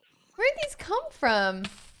 Where'd these come from?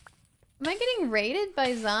 Am I getting raided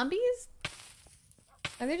by zombies?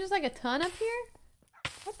 Are there just like a ton up here?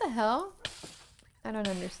 What the hell? I don't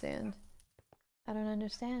understand. I don't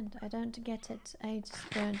understand. I don't get it. I just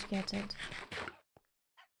don't get it.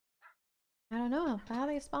 I don't know. How are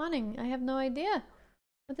they spawning? I have no idea.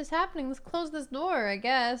 What is happening? Let's close this door, I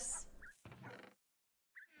guess.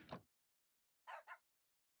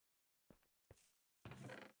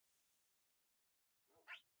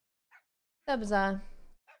 Subza.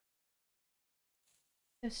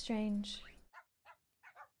 So strange.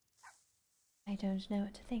 I don't know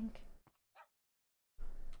what to think.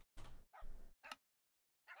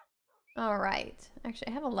 Alright. Actually,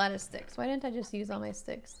 I have a lot of sticks. Why didn't I just use all my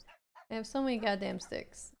sticks? I have so many goddamn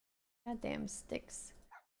sticks. Goddamn sticks.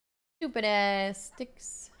 Stupid ass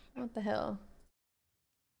sticks. What the hell?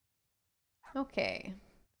 Okay.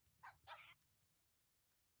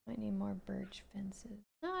 Might need more birch fences.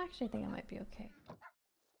 No, actually I think I might be okay.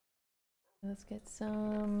 Let's get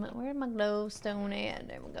some... Where'd my glowstone at?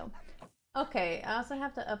 There we go. Okay, I also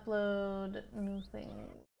have to upload new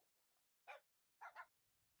things.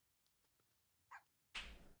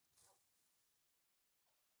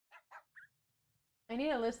 I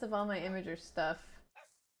need a list of all my Imager stuff.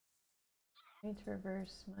 I need to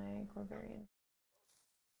reverse my core variant.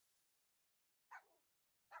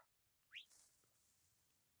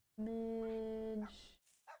 Image.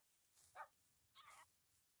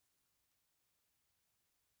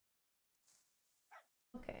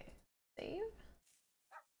 Okay, save.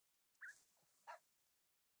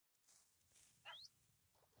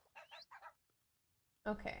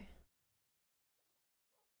 Okay.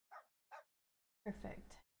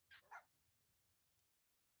 Perfect.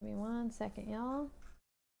 Give me 1 second, y'all.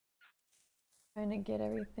 Trying to get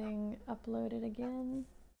everything uploaded again.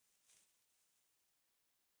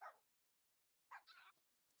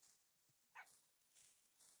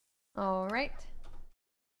 All right.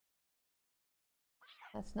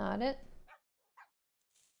 That's not it.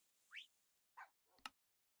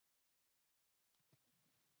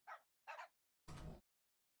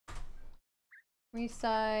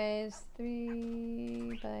 Resize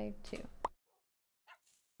 3 by 2.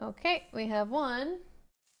 Okay, we have one.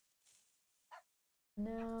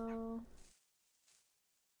 Now,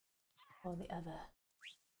 oh, the other.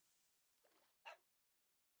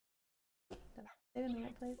 Did I save in the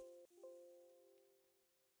right place?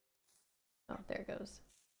 Oh, there it goes.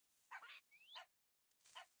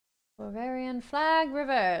 Bavarian flag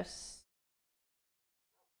reverse.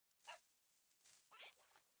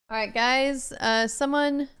 Alright guys,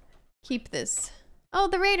 someone keep this. Oh,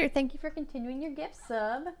 the Raider, thank you for continuing your gift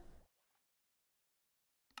sub.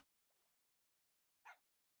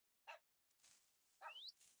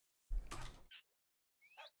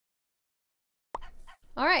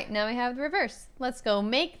 Alright, now we have the reverse. Let's go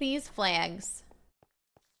make these flags.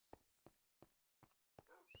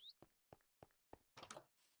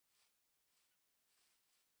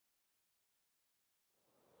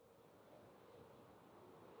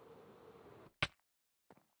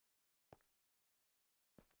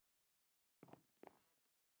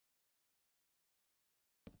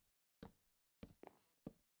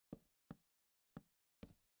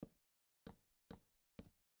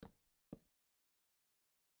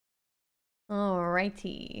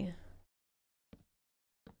 Alrighty.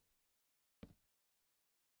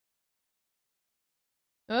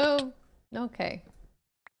 Oh, okay.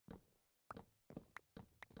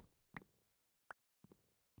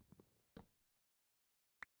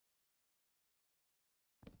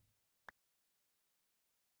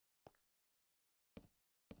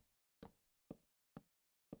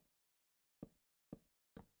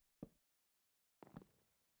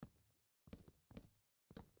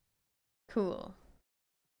 Cool.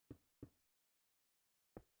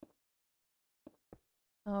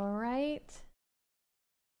 All right.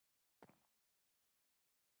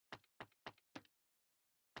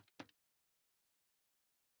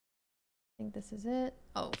 I think this is it.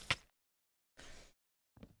 Oh.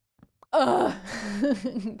 Ugh.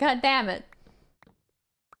 God damn it.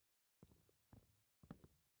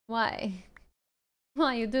 Why?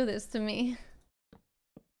 Why you do this to me?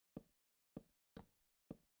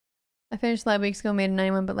 I finished lab weeks ago, made a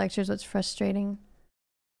 91, but lectures was frustrating.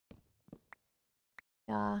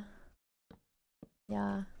 Yeah.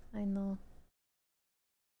 Yeah, I know.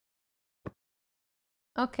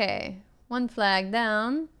 Okay. One flag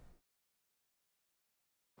down.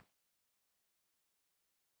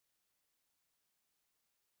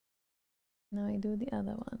 Now I do the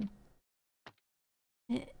other one.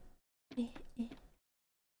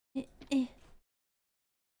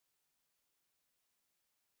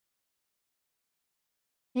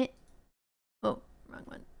 Oh, wrong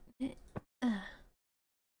one.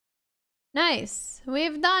 Nice.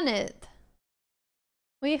 We've done it.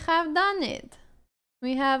 We have done it.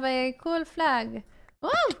 We have a cool flag.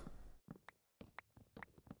 Woo!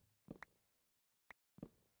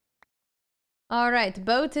 Alright,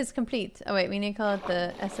 boat is complete. Oh wait, we need to call it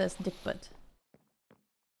the SS Dickboat.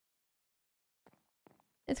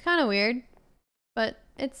 It's kind of weird, but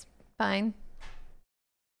it's fine.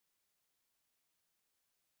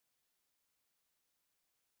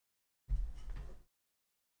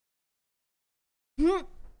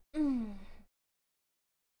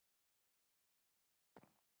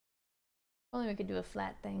 Only we could do a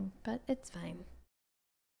flat thing, but it's fine.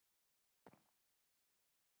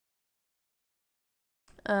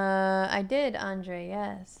 I did, Andre,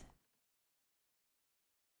 yes.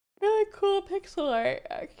 Really cool pixel art,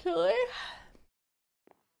 actually.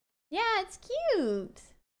 Yeah, it's cute.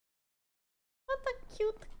 What a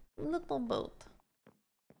cute little boat.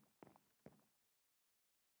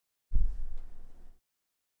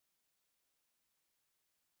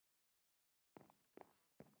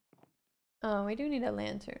 Oh, we do need a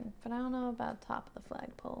lantern, but I don't know about top of the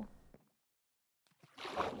flagpole.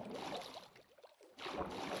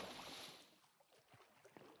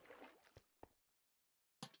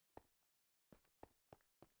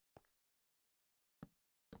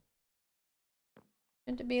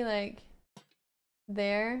 It to be like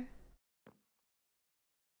there.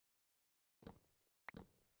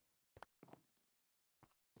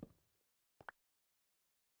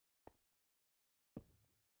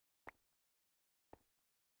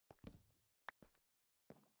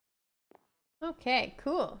 Okay,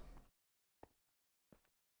 cool.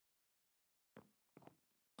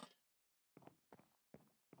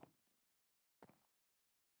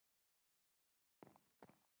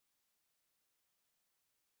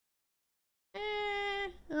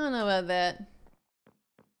 I don't know about that.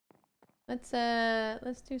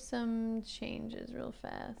 Let's do some changes real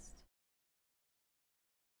fast.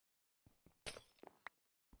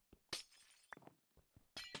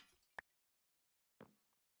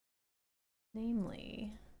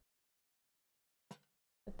 Namely,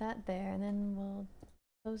 put that there, and then we'll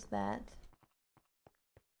close that.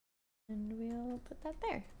 And we'll put that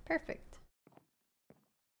there. Perfect.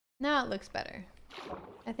 Now it looks better.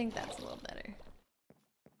 I think that's a little better.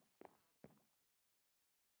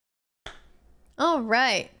 All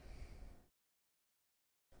right.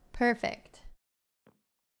 Perfect.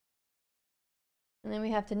 And then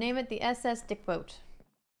we have to name it the SS Dickboat.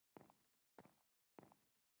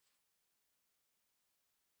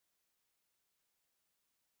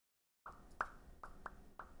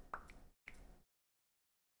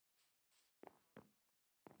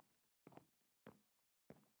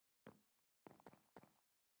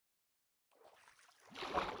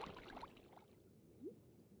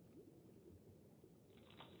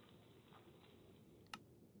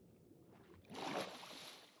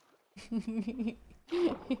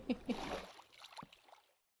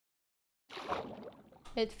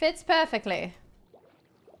 It fits perfectly.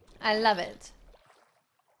 I love it.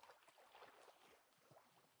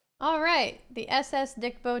 All right, the SS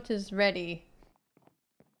Dickboat is ready.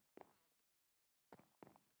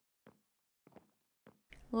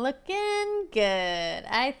 Looking good.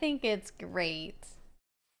 I think it's great.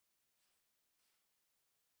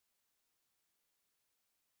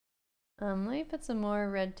 Let me put some more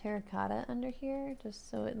red terracotta under here just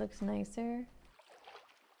so it looks nicer.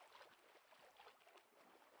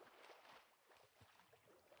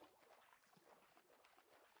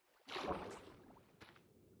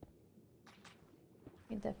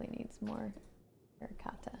 It definitely needs more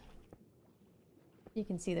terracotta. You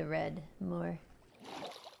can see the red more.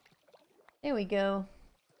 There we go.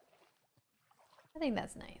 I think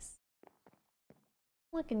that's nice.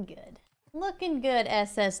 Looking good. Looking good,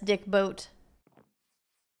 SS Dickboat.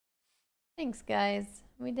 Thanks, guys.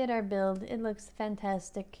 We did our build. It looks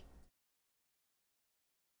fantastic.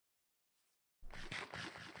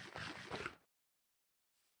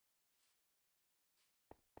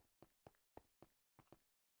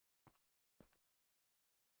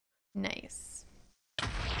 Nice.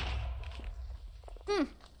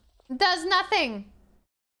 Does nothing!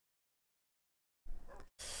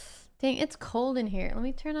 Dang, it's cold in here. Let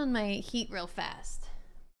me turn on my heat real fast.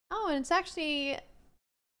 Oh, and it's actually...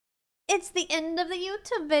 It's the end of the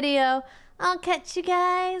YouTube video. I'll catch you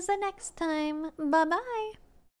guys next time. Bye-bye.